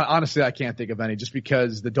 Honestly, I can't think of any, just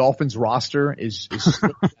because the Dolphins roster is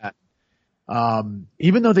that.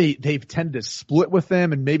 Even though they've tended to split with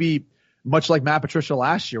them, and maybe much like Matt Patricia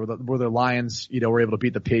last year, where the Lions, were able to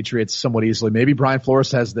beat the Patriots somewhat easily. Maybe Brian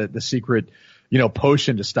Flores has the secret,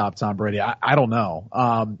 potion to stop Tom Brady. I don't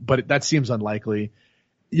know. But that seems unlikely.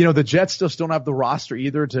 The Jets just don't have the roster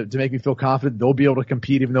either to make me feel confident they'll be able to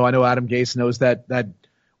compete, even though I know Adam Gase knows that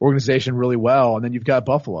organization really well. And then you've got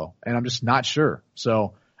Buffalo, and I'm just not sure.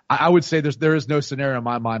 So I would say there is no scenario in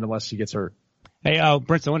my mind unless he gets hurt. Hey,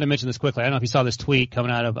 Brent, I wanted to mention this quickly. I don't know if you saw this tweet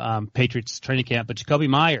coming out of Patriots training camp, but Jakobi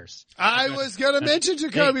Meyers. I was going to mention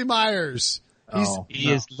Jakobi Meyers.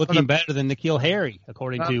 He is looking better than N'Keal Harry,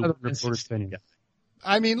 according to reporters' opinion.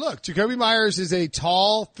 I mean, look, Jakobi Meyers is a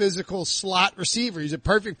tall, physical slot receiver. He's a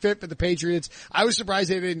perfect fit for the Patriots. I was surprised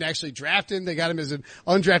they didn't actually draft him. They got him as an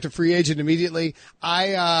undrafted free agent immediately.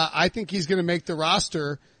 I think he's going to make the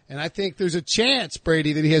roster, and I think there's a chance,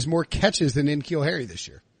 Brady, that he has more catches than N'Keal Harry this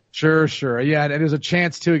year. Sure. Yeah, and there's a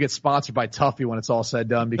chance too he gets sponsored by Tuffy when it's all said and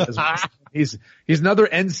done because he's another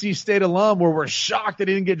NC State alum where we're shocked that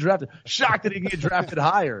he didn't get drafted. Shocked that he didn't get drafted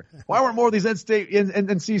higher. Why weren't more of these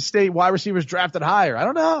NC State wide receivers drafted higher? I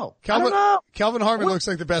don't know. Kelvin Harmon looks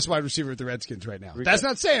like the best wide receiver at the Redskins right now. That's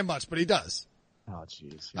not saying much, but he does. Oh,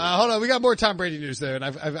 jeez. Hold on. We got more Tom Brady news there, and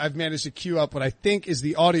I've managed to queue up what I think is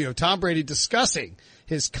the audio of Tom Brady discussing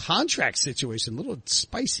his contract situation. A little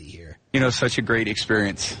spicy here. Such a great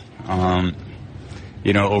experience, over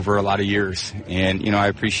a lot of years. And, I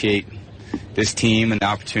appreciate this team and the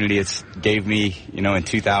opportunity it's gave me, in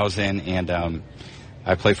 2000. And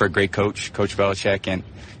I play for a great coach, Coach Belichick, and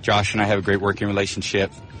Josh and I have a great working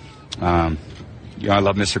relationship. I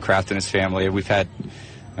love Mr. Kraft and his family. We've had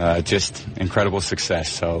just incredible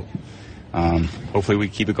success. So hopefully we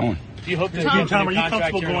keep it going. Do you hope to Tom, are you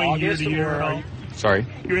comfortable going year to year? Sorry?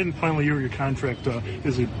 You're in the final year of your contract.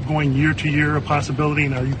 Is it going year to year a possibility,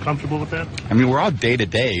 and are you comfortable with that? I mean, we're all day to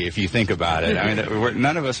day if you think about it. I mean,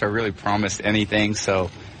 none of us are really promised anything.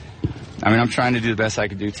 So, I'm trying to do the best I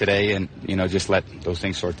could do today and, just let those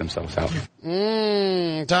things sort themselves out.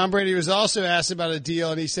 Tom Brady was also asked about a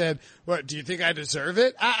deal, and he said, "What, do you think I deserve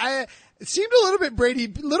it?" It seemed a little bit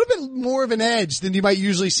more of an edge than you might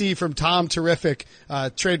usually see from Tom Terrific,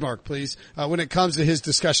 trademark please, when it comes to his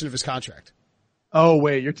discussion of his contract. Oh,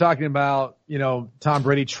 wait, you're talking about, Tom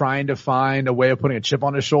Brady trying to find a way of putting a chip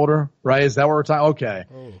on his shoulder, right? Is that what we're talking? Okay.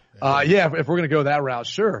 Yeah, if we're going to go that route,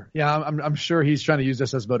 sure. Yeah, I'm sure he's trying to use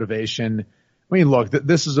this as motivation. I mean, look,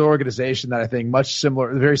 this is an organization that I think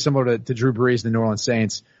very similar to Drew Brees and the New Orleans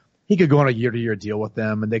Saints. He could go on a year-to-year deal with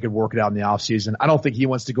them, and they could work it out in the offseason. I don't think he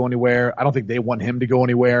wants to go anywhere. I don't think they want him to go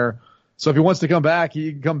anywhere. So if he wants to come back,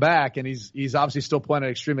 he can come back, and he's obviously still playing at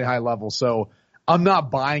an extremely high level. So I'm not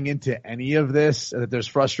buying into any of this, that there's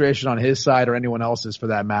frustration on his side or anyone else's for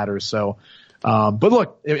that matter. So, but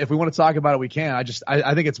look, if we want to talk about it, we can.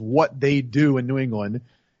 I think it's what they do in New England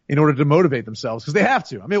in order to motivate themselves because they have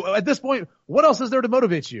to. I mean, at this point, what else is there to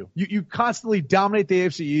motivate you? You constantly dominate the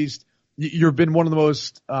AFC East. You've been one of the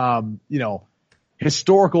most,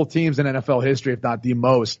 historical teams in NFL history, if not the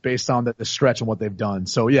most, based on the stretch and what they've done.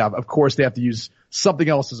 So yeah, of course they have to use something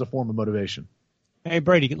else as a form of motivation. Hey,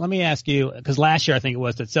 Brady, let me ask you, because last year I think it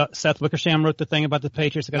was that Seth Wickersham wrote the thing about the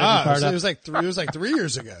Patriots. It was like 3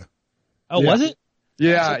 years ago. Oh, yeah. Was it?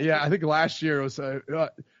 Yeah. I think last year it was,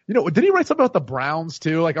 did he write something about the Browns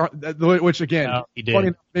too? Which again, he did.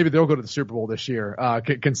 Funny, maybe they'll go to the Super Bowl this year,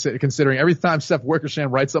 considering every time Seth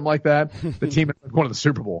Wickersham writes something like that, the team is going to the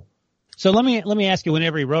Super Bowl. So let me ask you,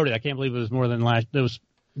 whenever he wrote it, I can't believe it was more than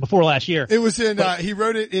before last year. It was he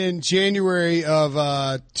wrote it in January of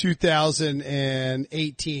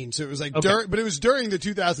 2018. So it was like but it was during the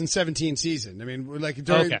 2017 season. I mean,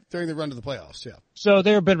 during the run to the playoffs. Yeah. So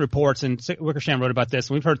there have been reports, and Wickersham wrote about this,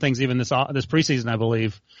 and we've heard things even this preseason, I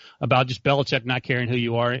believe, about just Belichick not caring who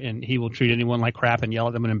you are, and he will treat anyone like crap and yell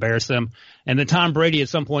at them and embarrass them. And then Tom Brady at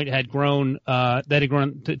some point had grown to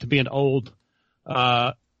be an old,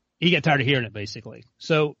 he got tired of hearing it basically.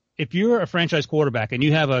 So if you're a franchise quarterback and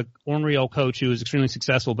you have a ornery old coach who is extremely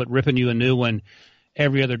successful but ripping you a new one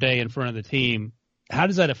every other day in front of the team, how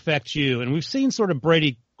does that affect you? And we've seen sort of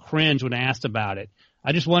Brady cringe when asked about it.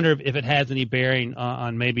 I just wonder if it has any bearing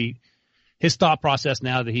on maybe his thought process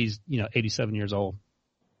now that he's 87 years old.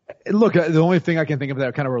 Look, the only thing I can think of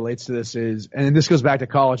that kind of relates to this is, and this goes back to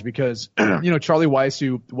college because Charlie Weiss,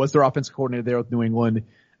 who was their offensive coordinator there with New England,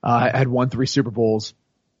 had won 3 Super Bowls.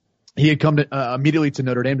 He had come immediately to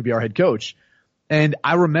Notre Dame to be our head coach. And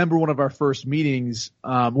I remember one of our first meetings,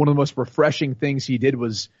 one of the most refreshing things he did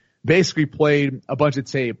was basically played a bunch of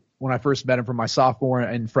tape when I first met him from my sophomore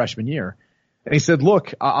and freshman year. And he said,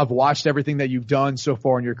 look, I've watched everything that you've done so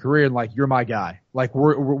far in your career, and you're my guy.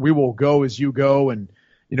 We will go as you go. And,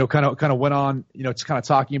 kind of went on, it's kind of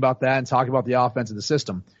talking about that and talking about the offense and the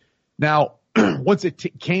system. Now, once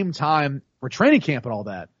it came time for training camp and all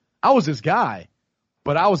that, I was his guy.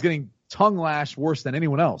 But I was getting tongue lashed worse than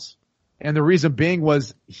anyone else. And the reason being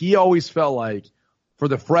was he always felt like for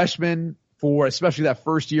the freshmen, for especially that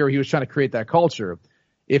first year, he was trying to create that culture.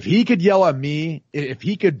 If he could yell at me, if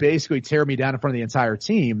he could basically tear me down in front of the entire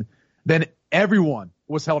team, then everyone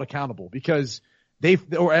was held accountable because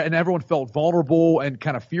and everyone felt vulnerable and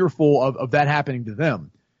kind of fearful of that happening to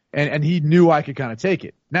them. And he knew I could kind of take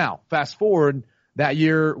it. Now, fast forward, that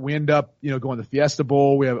year we end up, going to the Fiesta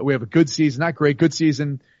Bowl. We have a good season, not great, good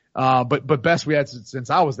season. But best we had since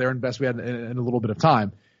I was there and best we had in a little bit of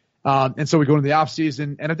time. And so we go into the off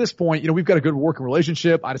season. And at this point, we've got a good working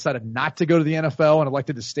relationship. I decided not to go to the NFL and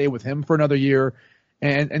elected to stay with him for another year.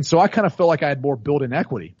 And so I kind of felt like I had more built-in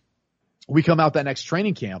equity. We come out that next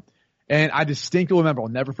training camp, and I distinctly remember, I'll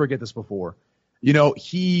never forget this before.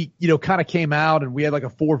 He, kind of came out and we had like a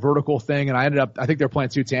 4 vertical thing, and I think they were playing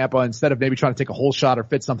 2 Tampa. Instead of maybe trying to take a whole shot or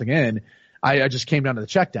fit something in, I just came down to the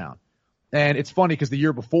check down. And it's funny because the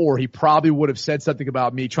year before, he probably would have said something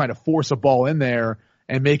about me trying to force a ball in there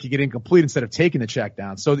and making it incomplete instead of taking the check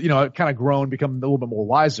down. So, it kind of grown, become a little bit more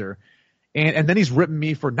wiser. And then he's ripping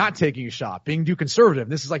me for not taking a shot, being too conservative.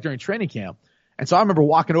 This is like during training camp. And so I remember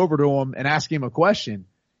walking over to him and asking him a question,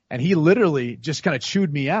 and he literally just kind of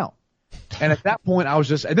chewed me out. And at that point, I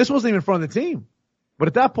was and this wasn't even in front of the team, but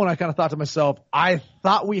at that point, I kind of thought to myself, I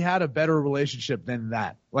thought we had a better relationship than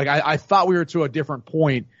that. Like I thought we were to a different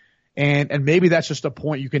point, and maybe that's just a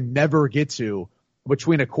point you can never get to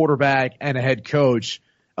between a quarterback and a head coach,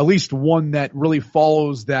 at least one that really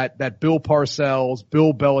follows that Bill Parcells,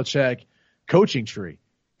 Bill Belichick coaching tree.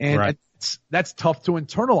 And right. That's tough to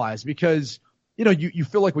internalize because, you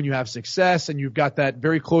feel like when you have success and you've got that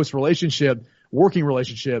very close relationship, working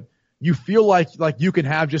relationship, you feel like you can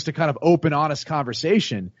have just a kind of open, honest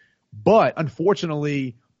conversation. But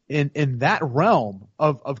unfortunately, in that realm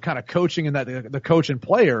of kind of coaching and that the coach and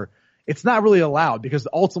player, it's not really allowed because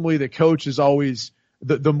ultimately the coach is always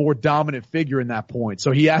the more dominant figure in that point.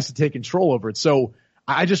 So he has to take control over it. So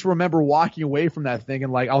I just remember walking away from that thing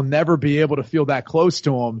and I'll never be able to feel that close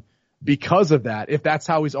to him because of that, if that's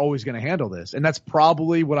how he's always going to handle this. And that's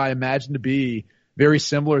probably what I imagine to be very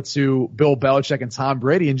similar to Bill Belichick and Tom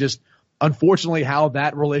Brady, and just unfortunately how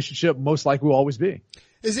that relationship most likely will always be.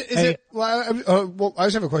 Well, I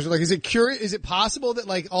just have a question. Is it possible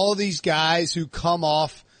that all these guys who come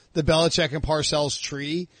off the Belichick and Parcells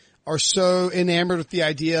tree are so enamored with the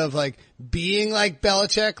idea of being like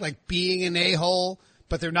Belichick, being an a-hole,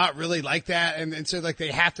 but they're not really like that, and so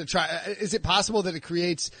they have to try. Is it possible that it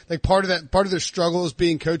creates part of their struggle as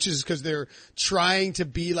being coaches because they're trying to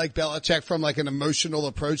be like Belichick from an emotional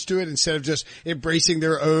approach to it instead of just embracing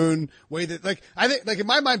their own way that I think in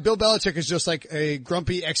my mind Bill Belichick is just a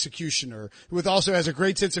grumpy executioner who also has a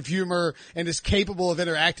great sense of humor and is capable of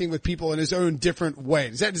interacting with people in his own different way.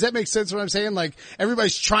 Does that make sense what I'm saying?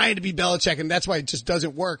 Everybody's trying to be Belichick and that's why it just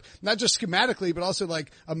doesn't work. Not just schematically but also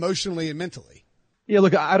emotionally and mentally. Yeah,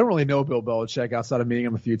 look, I don't really know Bill Belichick outside of meeting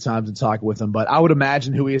him a few times and talking with him, but I would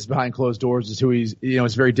imagine who he is behind closed doors is who he's,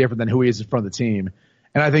 is very different than who he is in front of the team.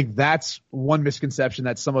 And I think that's one misconception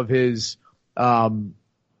that some of his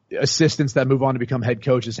assistants that move on to become head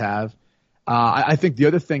coaches have. I think the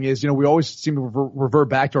other thing is, we always seem to revert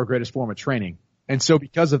back to our greatest form of training. And so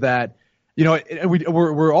because of that,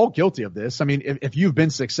 we're all guilty of this. I mean, if you've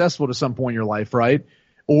been successful to some point in your life, right?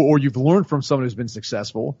 Or you've learned from someone who's been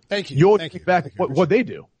successful. Thank you. You'll think back what they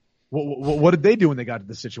do. What did they do when they got to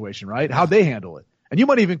this situation, right? How'd they handle it? And you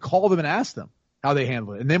might even call them and ask them how they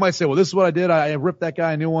handle it. And they might say, well, this is what I did. I ripped that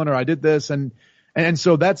guy a new one, or I did this. And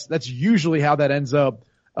so that's usually how that ends up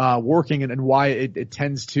working and why it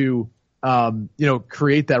tends to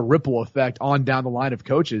create that ripple effect on down the line of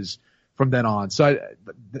coaches from then on. So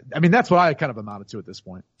I mean, that's what I kind of amounted to at this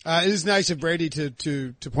point. It is nice of Brady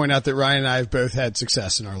to point out that Ryan and I have both had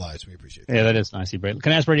success in our lives. We appreciate that. Yeah, that is nice of Brady.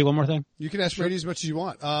 Can I ask Brady one more thing? You can ask Brady as much as you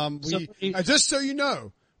want. Just so you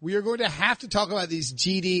know, we are going to have to talk about these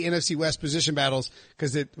GD NFC West position battles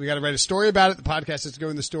because we got to write a story about it. The podcast has to go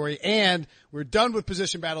in the story, and we're done with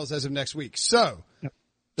position battles as of next week. So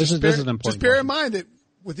this is important. Just bear in mind that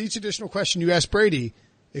with each additional question you ask Brady,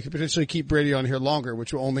 it could potentially keep Brady on here longer,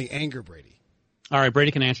 which will only anger Brady. All right,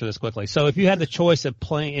 Brady can answer this quickly. So if you had the choice of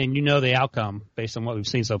playing, and the outcome based on what we've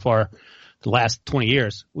seen so far the last 20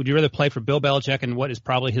 years, would you rather play for Bill Belichick and what is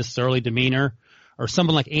probably his surly demeanor, or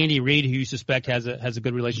someone like Andy Reid, who you suspect has a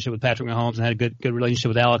good relationship with Patrick Mahomes and had a good relationship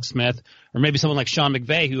with Alex Smith, or maybe someone like Sean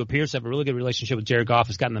McVay, who appears to have a really good relationship with Jared Goff,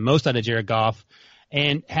 has gotten the most out of Jared Goff,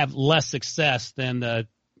 and have less success than the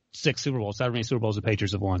 6 Super Bowls, however many Super Bowls the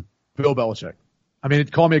Patriots have won? Bill Belichick. I mean,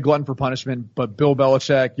 call me a glutton for punishment, but Bill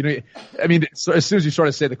Belichick, I mean, so as soon as you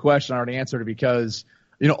started to say the question, I already answered it because,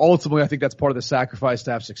 ultimately I think that's part of the sacrifice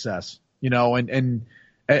to have success, and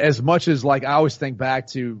as much as I always think back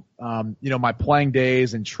to, my playing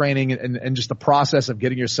days and training and just the process of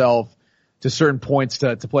getting yourself to certain points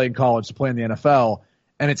to play in college, to play in the NFL,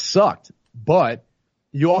 and it sucked, but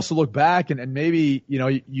you also look back and maybe,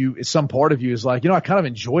 some part of you is like, I kind of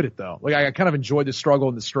enjoyed it though. Like I kind of enjoyed the struggle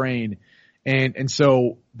and the strain. And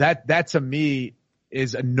so that to me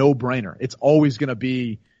is a no-brainer. It's always going to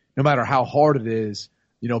be, no matter how hard it is,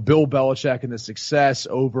 Bill Belichick and the success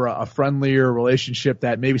over a friendlier relationship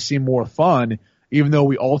that maybe seemed more fun, even though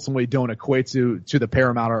we ultimately don't equate to the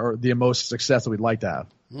paramount or the most success that we'd like to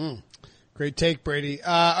have. Great take, Brady.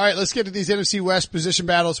 All right, let's get to these NFC West position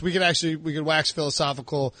battles. We could wax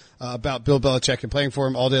philosophical about Bill Belichick and playing for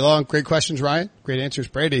him all day long. Great questions, Ryan. Great answers,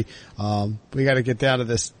 Brady. We got to get down to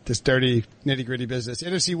this dirty, nitty-gritty business.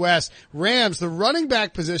 NFC West, Rams, the running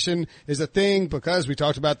back position is a thing because we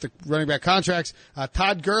talked about the running back contracts.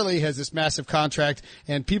 Todd Gurley has this massive contract,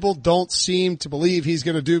 and people don't seem to believe he's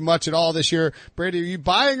going to do much at all this year. Brady, are you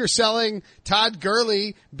buying or selling Todd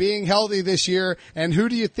Gurley being healthy this year? And who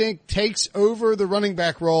do you think takes over the running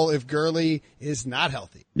back role if Gurley is not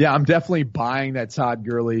healthy? Yeah, I'm definitely buying that Todd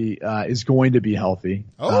Gurley is going to be healthy.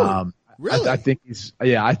 Really? I think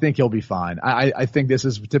I think he'll be fine. I think this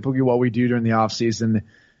is typically what we do during the off season.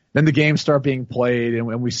 Then the games start being played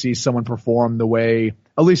and we see someone perform the way,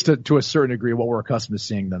 at least to a certain degree, what we're accustomed to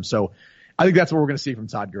seeing them. So I think that's what we're going to see from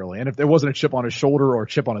Todd Gurley. And if there wasn't a chip on his shoulder or a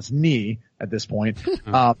chip on his knee at this point,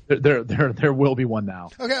 there will be one now.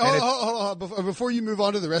 Okay, hold on. Before you move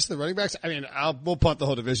on to the rest of the running backs, I mean, we'll punt the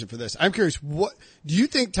whole division for this. I'm curious, what do you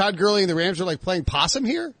think Todd Gurley and the Rams are like playing possum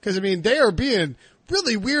here? Because I mean, they are being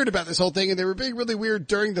really weird about this whole thing, and they were being really weird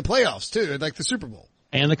during the playoffs too, like the Super Bowl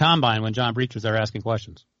and the Combine when John Breach was there asking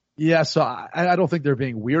questions. Yeah, so I don't think they're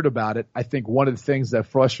being weird about it. I think one of the things that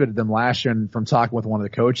frustrated them last year, and from talking with one of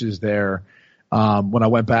the coaches there, when I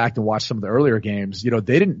went back and watched some of the earlier games,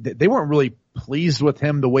 they weren't really pleased with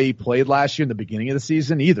him the way he played last year in the beginning of the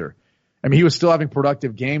season either. I mean, he was still having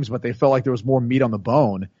productive games, but they felt like there was more meat on the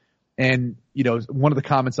bone. And, one of the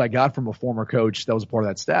comments I got from a former coach that was a part of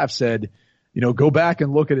that staff said, go back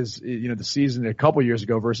and look at his, the season a couple years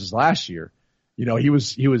ago versus last year. He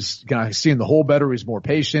was kind of seeing the whole better. He was more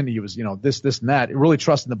patient. He was, this and that, really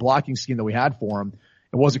trusting the blocking scheme that we had for him.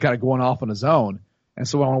 It wasn't kind of going off on his own. And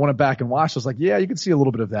so when I went back and watched, I was like, yeah, you could see a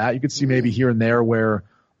little bit of that. You could see maybe here and there where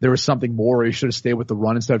there was something more, or he should have stayed with the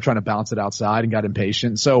run instead of trying to bounce it outside and got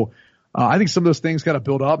impatient. So I think some of those things got to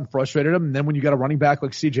build up and frustrated him. And then when you got a running back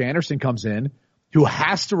like C.J. Anderson comes in, who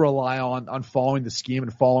has to rely on following the scheme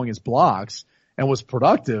and following his blocks and was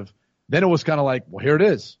productive, then it was kind of like, well, here it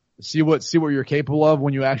is. See what you're capable of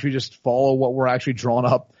when you actually just follow what we're actually drawing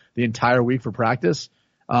up the entire week for practice.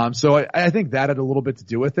 So I think that had a little bit to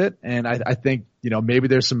do with it. And I think, maybe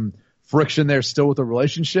there's some friction there still with the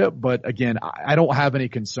relationship. But again, I don't have any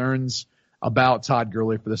concerns about Todd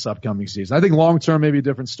Gurley for this upcoming season. I think long term, maybe a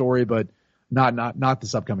different story, but not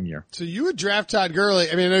this upcoming year. So you would draft Todd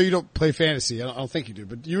Gurley. I mean, I know you don't play fantasy. I don't think you do,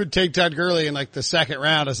 but you would take Todd Gurley in like the second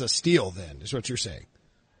round as a steal then, is what you're saying.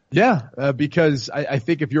 Yeah, because I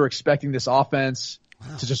think if you're expecting this offense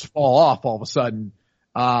to just fall off all of a sudden,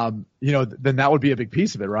 then that would be a big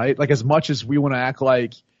piece of it, right? Like as much as we want to act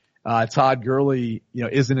like Todd Gurley,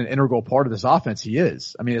 isn't an integral part of this offense, he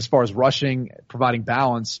is. I mean, as far as rushing, providing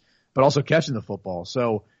balance, but also catching the football.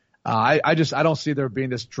 So I don't see there being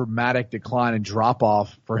this dramatic decline and drop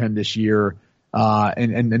off for him this year,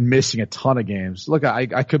 and missing a ton of games. Look,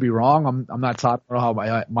 I could be wrong. I'm not talking about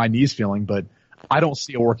how my knee's feeling, but I don't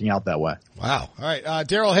see it working out that way. Wow. All right.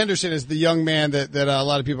 Darrell Henderson is the young man that a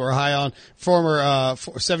lot of people are high on. Former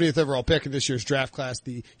 70th overall pick in this year's draft class,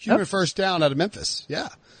 the human first down out of Memphis. Yeah.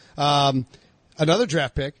 Another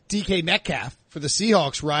draft pick, DK Metcalf for the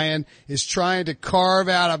Seahawks, Ryan, is trying to carve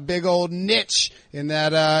out a big old niche in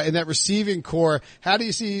that receiving core. How do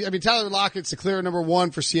you see, I mean, Tyler Lockett's the clear number one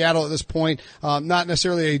for Seattle at this point. Not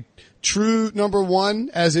necessarily a true number one,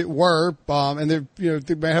 as it were. And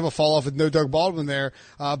they may have a fall off with no Doug Baldwin there.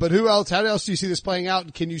 But how else do you see this playing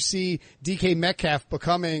out? Can you see DK Metcalf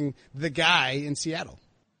becoming the guy in Seattle?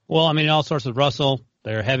 Well, I mean, all sorts of Russell.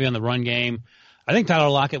 They're heavy on the run game. I think Tyler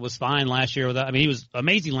Lockett was fine last year. He was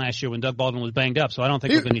amazing last year when Doug Baldwin was banged up. So I don't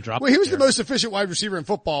think there's any drop. Well, he was the most efficient wide receiver in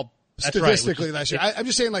football statistically last year. I'm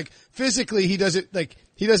just saying, like, physically, he doesn't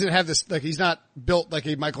have this, like, he's not built like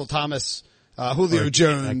a Michael Thomas, Julio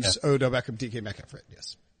Jones, Odell Beckham, DK Metcalf, right?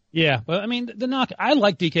 Yes. Yeah. But I mean, the knock, I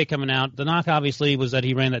like DK coming out. The knock obviously was that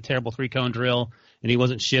he ran that terrible 3-cone drill and he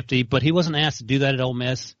wasn't shifty, but he wasn't asked to do that at Ole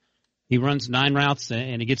Miss. He runs 9 routes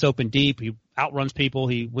and he gets open deep. He outruns people.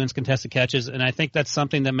 He wins contested catches. And I think that's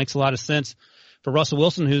something that makes a lot of sense for Russell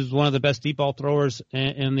Wilson, who's one of the best deep ball throwers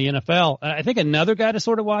in the NFL. I think another guy to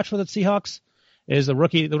sort of watch for the Seahawks is the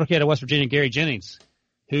rookie out of West Virginia, Gary Jennings,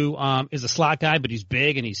 who is a slot guy, but he's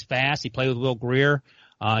big and he's fast. He played with Will Grier.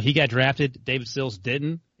 He got drafted. David Sills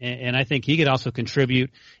didn't. And I think he could also contribute,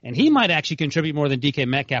 and he might actually contribute more than DK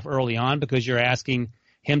Metcalf early on because you're asking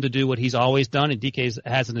him to do what he's always done, and DK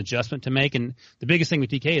has an adjustment to make. And the biggest thing with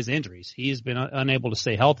DK is injuries. He has been unable to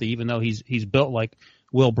stay healthy, even though he's built like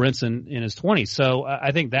Will Brinson in his 20s. So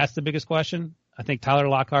I think that's the biggest question. I think Tyler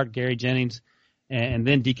Lockhart, Gary Jennings, and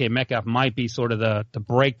then DK Metcalf might be sort of the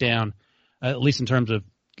breakdown, at least in terms of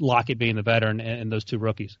Lockett being the veteran and those two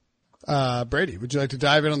rookies. Brady, would you like to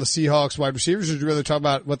dive in on the Seahawks wide receivers, or would you rather talk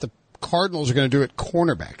about what the Cardinals are going to do at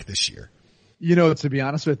cornerback this year? You know, to be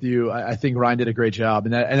honest with you, I think Ryan did a great job,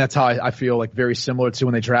 and that's how I feel, like very similar to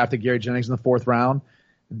when they drafted Gary Jennings in the 4th round.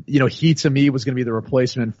 You know, he to me was going to be the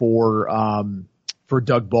replacement for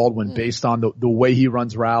Doug Baldwin based on the way he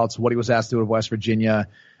runs routes, what he was asked to do at West Virginia.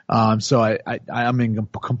 So I'm in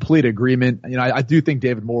complete agreement. You know, I do think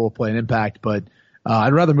David Moore will play an impact, but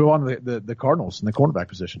I'd rather move on to the Cardinals in the cornerback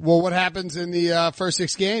position. Well, what happens in the first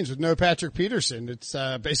 6 games with no Patrick Peterson? It's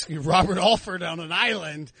basically Robert Alford on an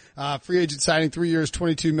island. Free agent signing, 3 years,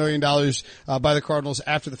 $22 million by the Cardinals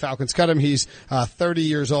after the Falcons cut him. He's 30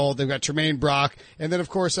 years old. They've got Tremaine Brock. And then, of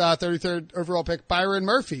course, 33rd overall pick Byron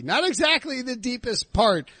Murphy. Not exactly the deepest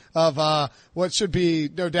part of what should be,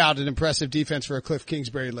 no doubt, an impressive defense for a Cliff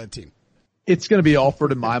Kingsbury-led team. It's going to be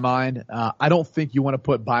Alford in my mind. I don't think you want to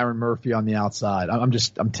put Byron Murphy on the outside.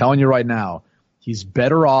 I'm telling you right now, he's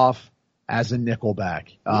better off as a nickelback.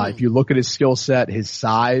 If you look at his skill set, his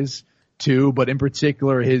size too, but in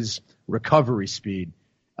particular his recovery speed,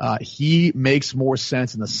 he makes more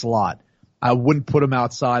sense in the slot. I wouldn't put him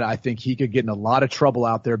outside. I think he could get in a lot of trouble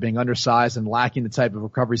out there being undersized and lacking the type of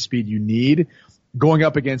recovery speed you need going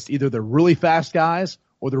up against either the really fast guys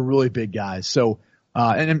or the really big guys. So,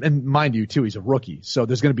 and mind you, too, he's a rookie, so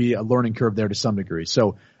there's going to be a learning curve there to some degree.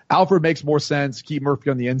 So Alfred makes more sense. Keep Murphy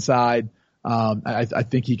on the inside. I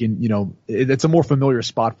think he can, you know, it's a more familiar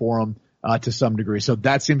spot for him to some degree. So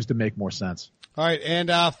that seems to make more sense. All right, and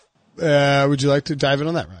would you like to dive in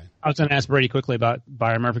on that, Ryan? I was going to ask Brady quickly about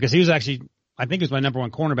Byron Murphy because he was actually, I think he was my number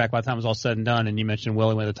 1 cornerback by the time it was all said and done, and you mentioned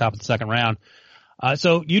Willie went at the top of the 2nd round.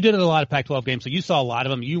 So you did a lot of Pac-12 games, so you saw a lot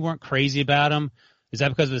of them. You weren't crazy about him. Is that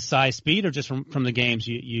because of his size, speed, or just from the games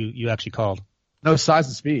you actually called? No, size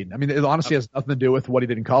and speed. I mean, it honestly has nothing to do with what he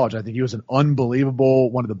did in college. I think he was an unbelievable,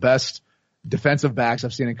 one of the best defensive backs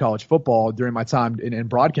I've seen in college football during my time in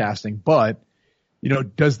broadcasting. But, you know,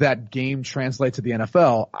 does that game translate to the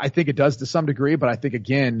NFL? I think it does to some degree, but I think,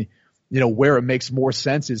 again, you know, where it makes more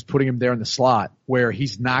sense is putting him there in the slot where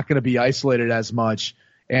he's not going to be isolated as much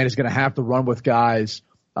and is going to have to run with guys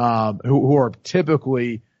who are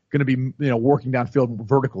typically going to be, you know, working downfield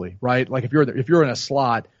vertically, right? Like if you're in a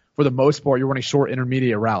slot, for the most part, you're running short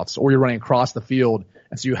intermediate routes or you're running across the field.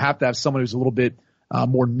 And so you have to have someone who's a little bit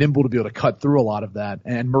more nimble to be able to cut through a lot of that.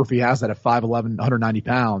 And Murphy has that at 5'11", 190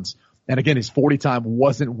 pounds. And again, his 40 time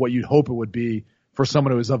wasn't what you'd hope it would be for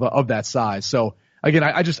someone who is of that size. So again,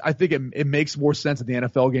 I think it makes more sense in the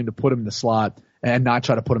NFL game to put him in the slot and not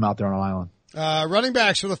try to put him out there on an island. Running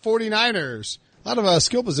backs for the 49ers. A lot of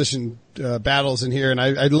skill position battles in here, and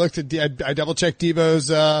I looked at I double checked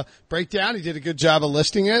Debo's breakdown. He did a good job of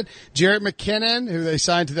listing it. Jarrett McKinnon, who they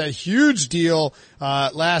signed to that huge deal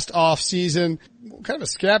last off season, kind of a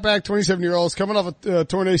scat back, 27-year-old, coming off a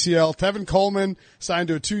torn ACL. Tevin Coleman signed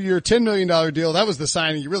to a 2-year, $10 million deal. That was the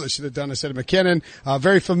signing you really should have done instead of McKinnon.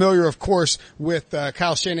 Very familiar, of course, with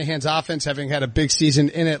Kyle Shanahan's offense, having had a big season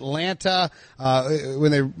in Atlanta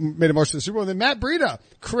when they made a march to the Super Bowl. And then Matt Breida,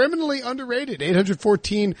 criminally underrated,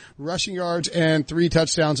 814 rushing yards and 3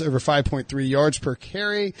 touchdowns over 5.3 yards per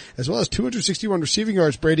carry, as well as 261 receiving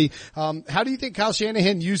yards, Brady. How do you think Kyle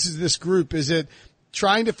Shanahan uses this group? Is it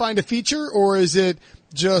trying to find a feature, or is it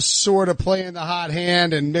just sort of playing the hot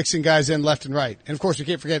hand and mixing guys in left and right? And of course, we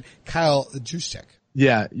can't forget Kyle Juszczyk.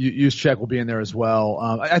 Yeah, Juszczyk will be in there as well.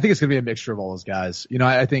 I think it's going to be a mixture of all those guys. You know,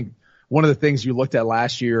 I think one of the things you looked at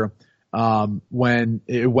last year, when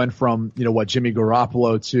it went from, you know, Jimmy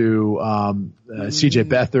Garoppolo to CJ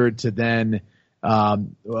Beathard to then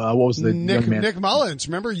what was the Nick Mullins?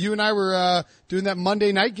 Remember, you and I were doing that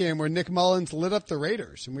Monday night game where Nick Mullins lit up the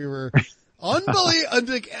Raiders, and we were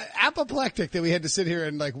apoplectic that we had to sit here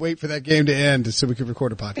and wait for that game to end so we could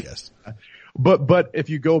record a podcast. But if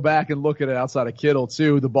you go back and look at it outside of Kittle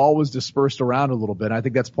too, the ball was dispersed around a little bit. I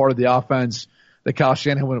think that's part of the offense that Kyle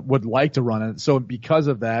Shanahan would like to run. And so because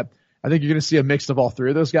of that, I think you're going to see a mix of all 3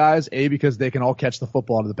 of those guys. A, because they can all catch the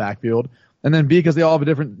football out of the backfield, and then B, because they all have a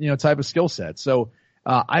different, you know, type of skill set. So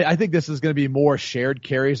I think this is going to be more shared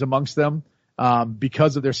carries amongst them.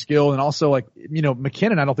 Because of their skill, and also, you know,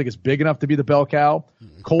 McKinnon, I don't think is big enough to be the bell cow.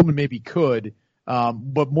 Coleman maybe could,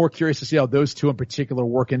 but more curious to see how those 2 in particular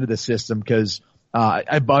work into the system, because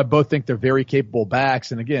I both think they're very capable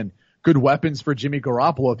backs. And again, good weapons for Jimmy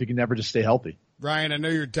Garoppolo if he can never just stay healthy. Ryan, I know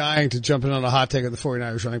you're dying to jump in on a hot take of the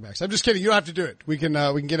 49ers running backs. I'm just kidding. You don't have to do it. We can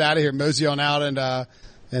get out of here, mosey on out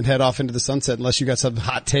and head off into the sunset unless you got some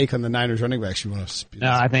hot take on the Niners running backs you want to speak. No,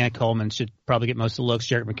 I think Coleman should probably get most of the looks.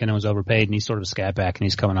 Jarrett McKinnon was overpaid, and he's sort of a scat back, and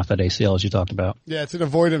he's coming off that ACL as you talked about. Yeah, it's an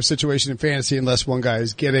avoidance situation in fantasy unless one guy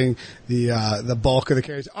is getting the bulk of the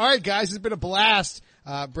carries. All right, guys, it's been a blast.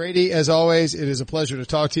 Brady, as always, it is a pleasure to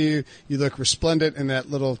talk to you. You look resplendent in that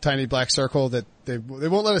little tiny black circle that they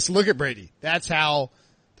won't let us look at Brady. That's how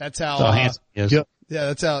handsome he is. Yep. Yeah,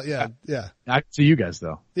 that's how, yeah. I can see you guys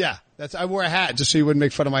though. Yeah, I wore a hat just so you wouldn't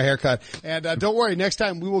make fun of my haircut. And, don't worry, next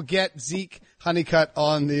time we will get Zeke Honeycutt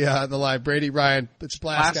on the live. Brady, Ryan, it's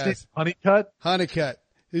blast, Last guys. name Honeycutt? Honeycutt.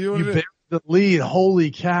 You buried the lead.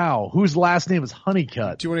 Holy cow. Whose last name is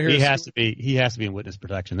Honeycutt? Do you want to hear He has to be in witness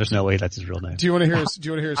protection. There's no way that's his real name. Do you want to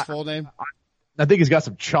hear his full name? I think he's got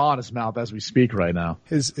some chaw in his mouth as we speak right now.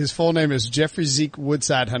 His full name is Jeffrey Zeke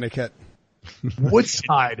Woodside Honeycutt.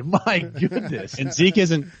 Woodside, my goodness. And Zeke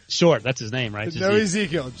isn't short. That's his name, right? No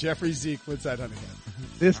Ezekiel. Jeffrey Zeke Woodside Honeycutt.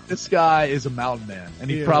 This guy is a mountain man, and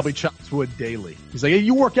he probably chops wood daily. He's like, hey,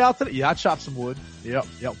 you work out today? Yeah, I chop some wood. Yep.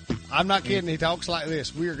 I'm not kidding. He talks like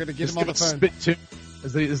this. We are going to get him on the phone. Spit tune.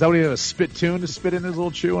 Is that what he had, a spit tune to spit in his little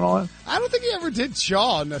chew and all that? I don't think he ever did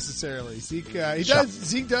chaw necessarily. Zeke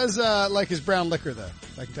does like his brown liquor though.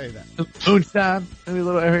 I can tell you that. Moonshine, maybe a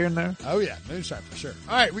little here and there. Oh yeah, moonshine for sure.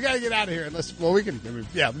 All right, we got to get out of here.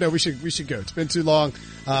 We should go. It's been too long.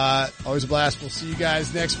 Always a blast. We'll see you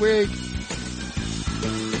guys next week.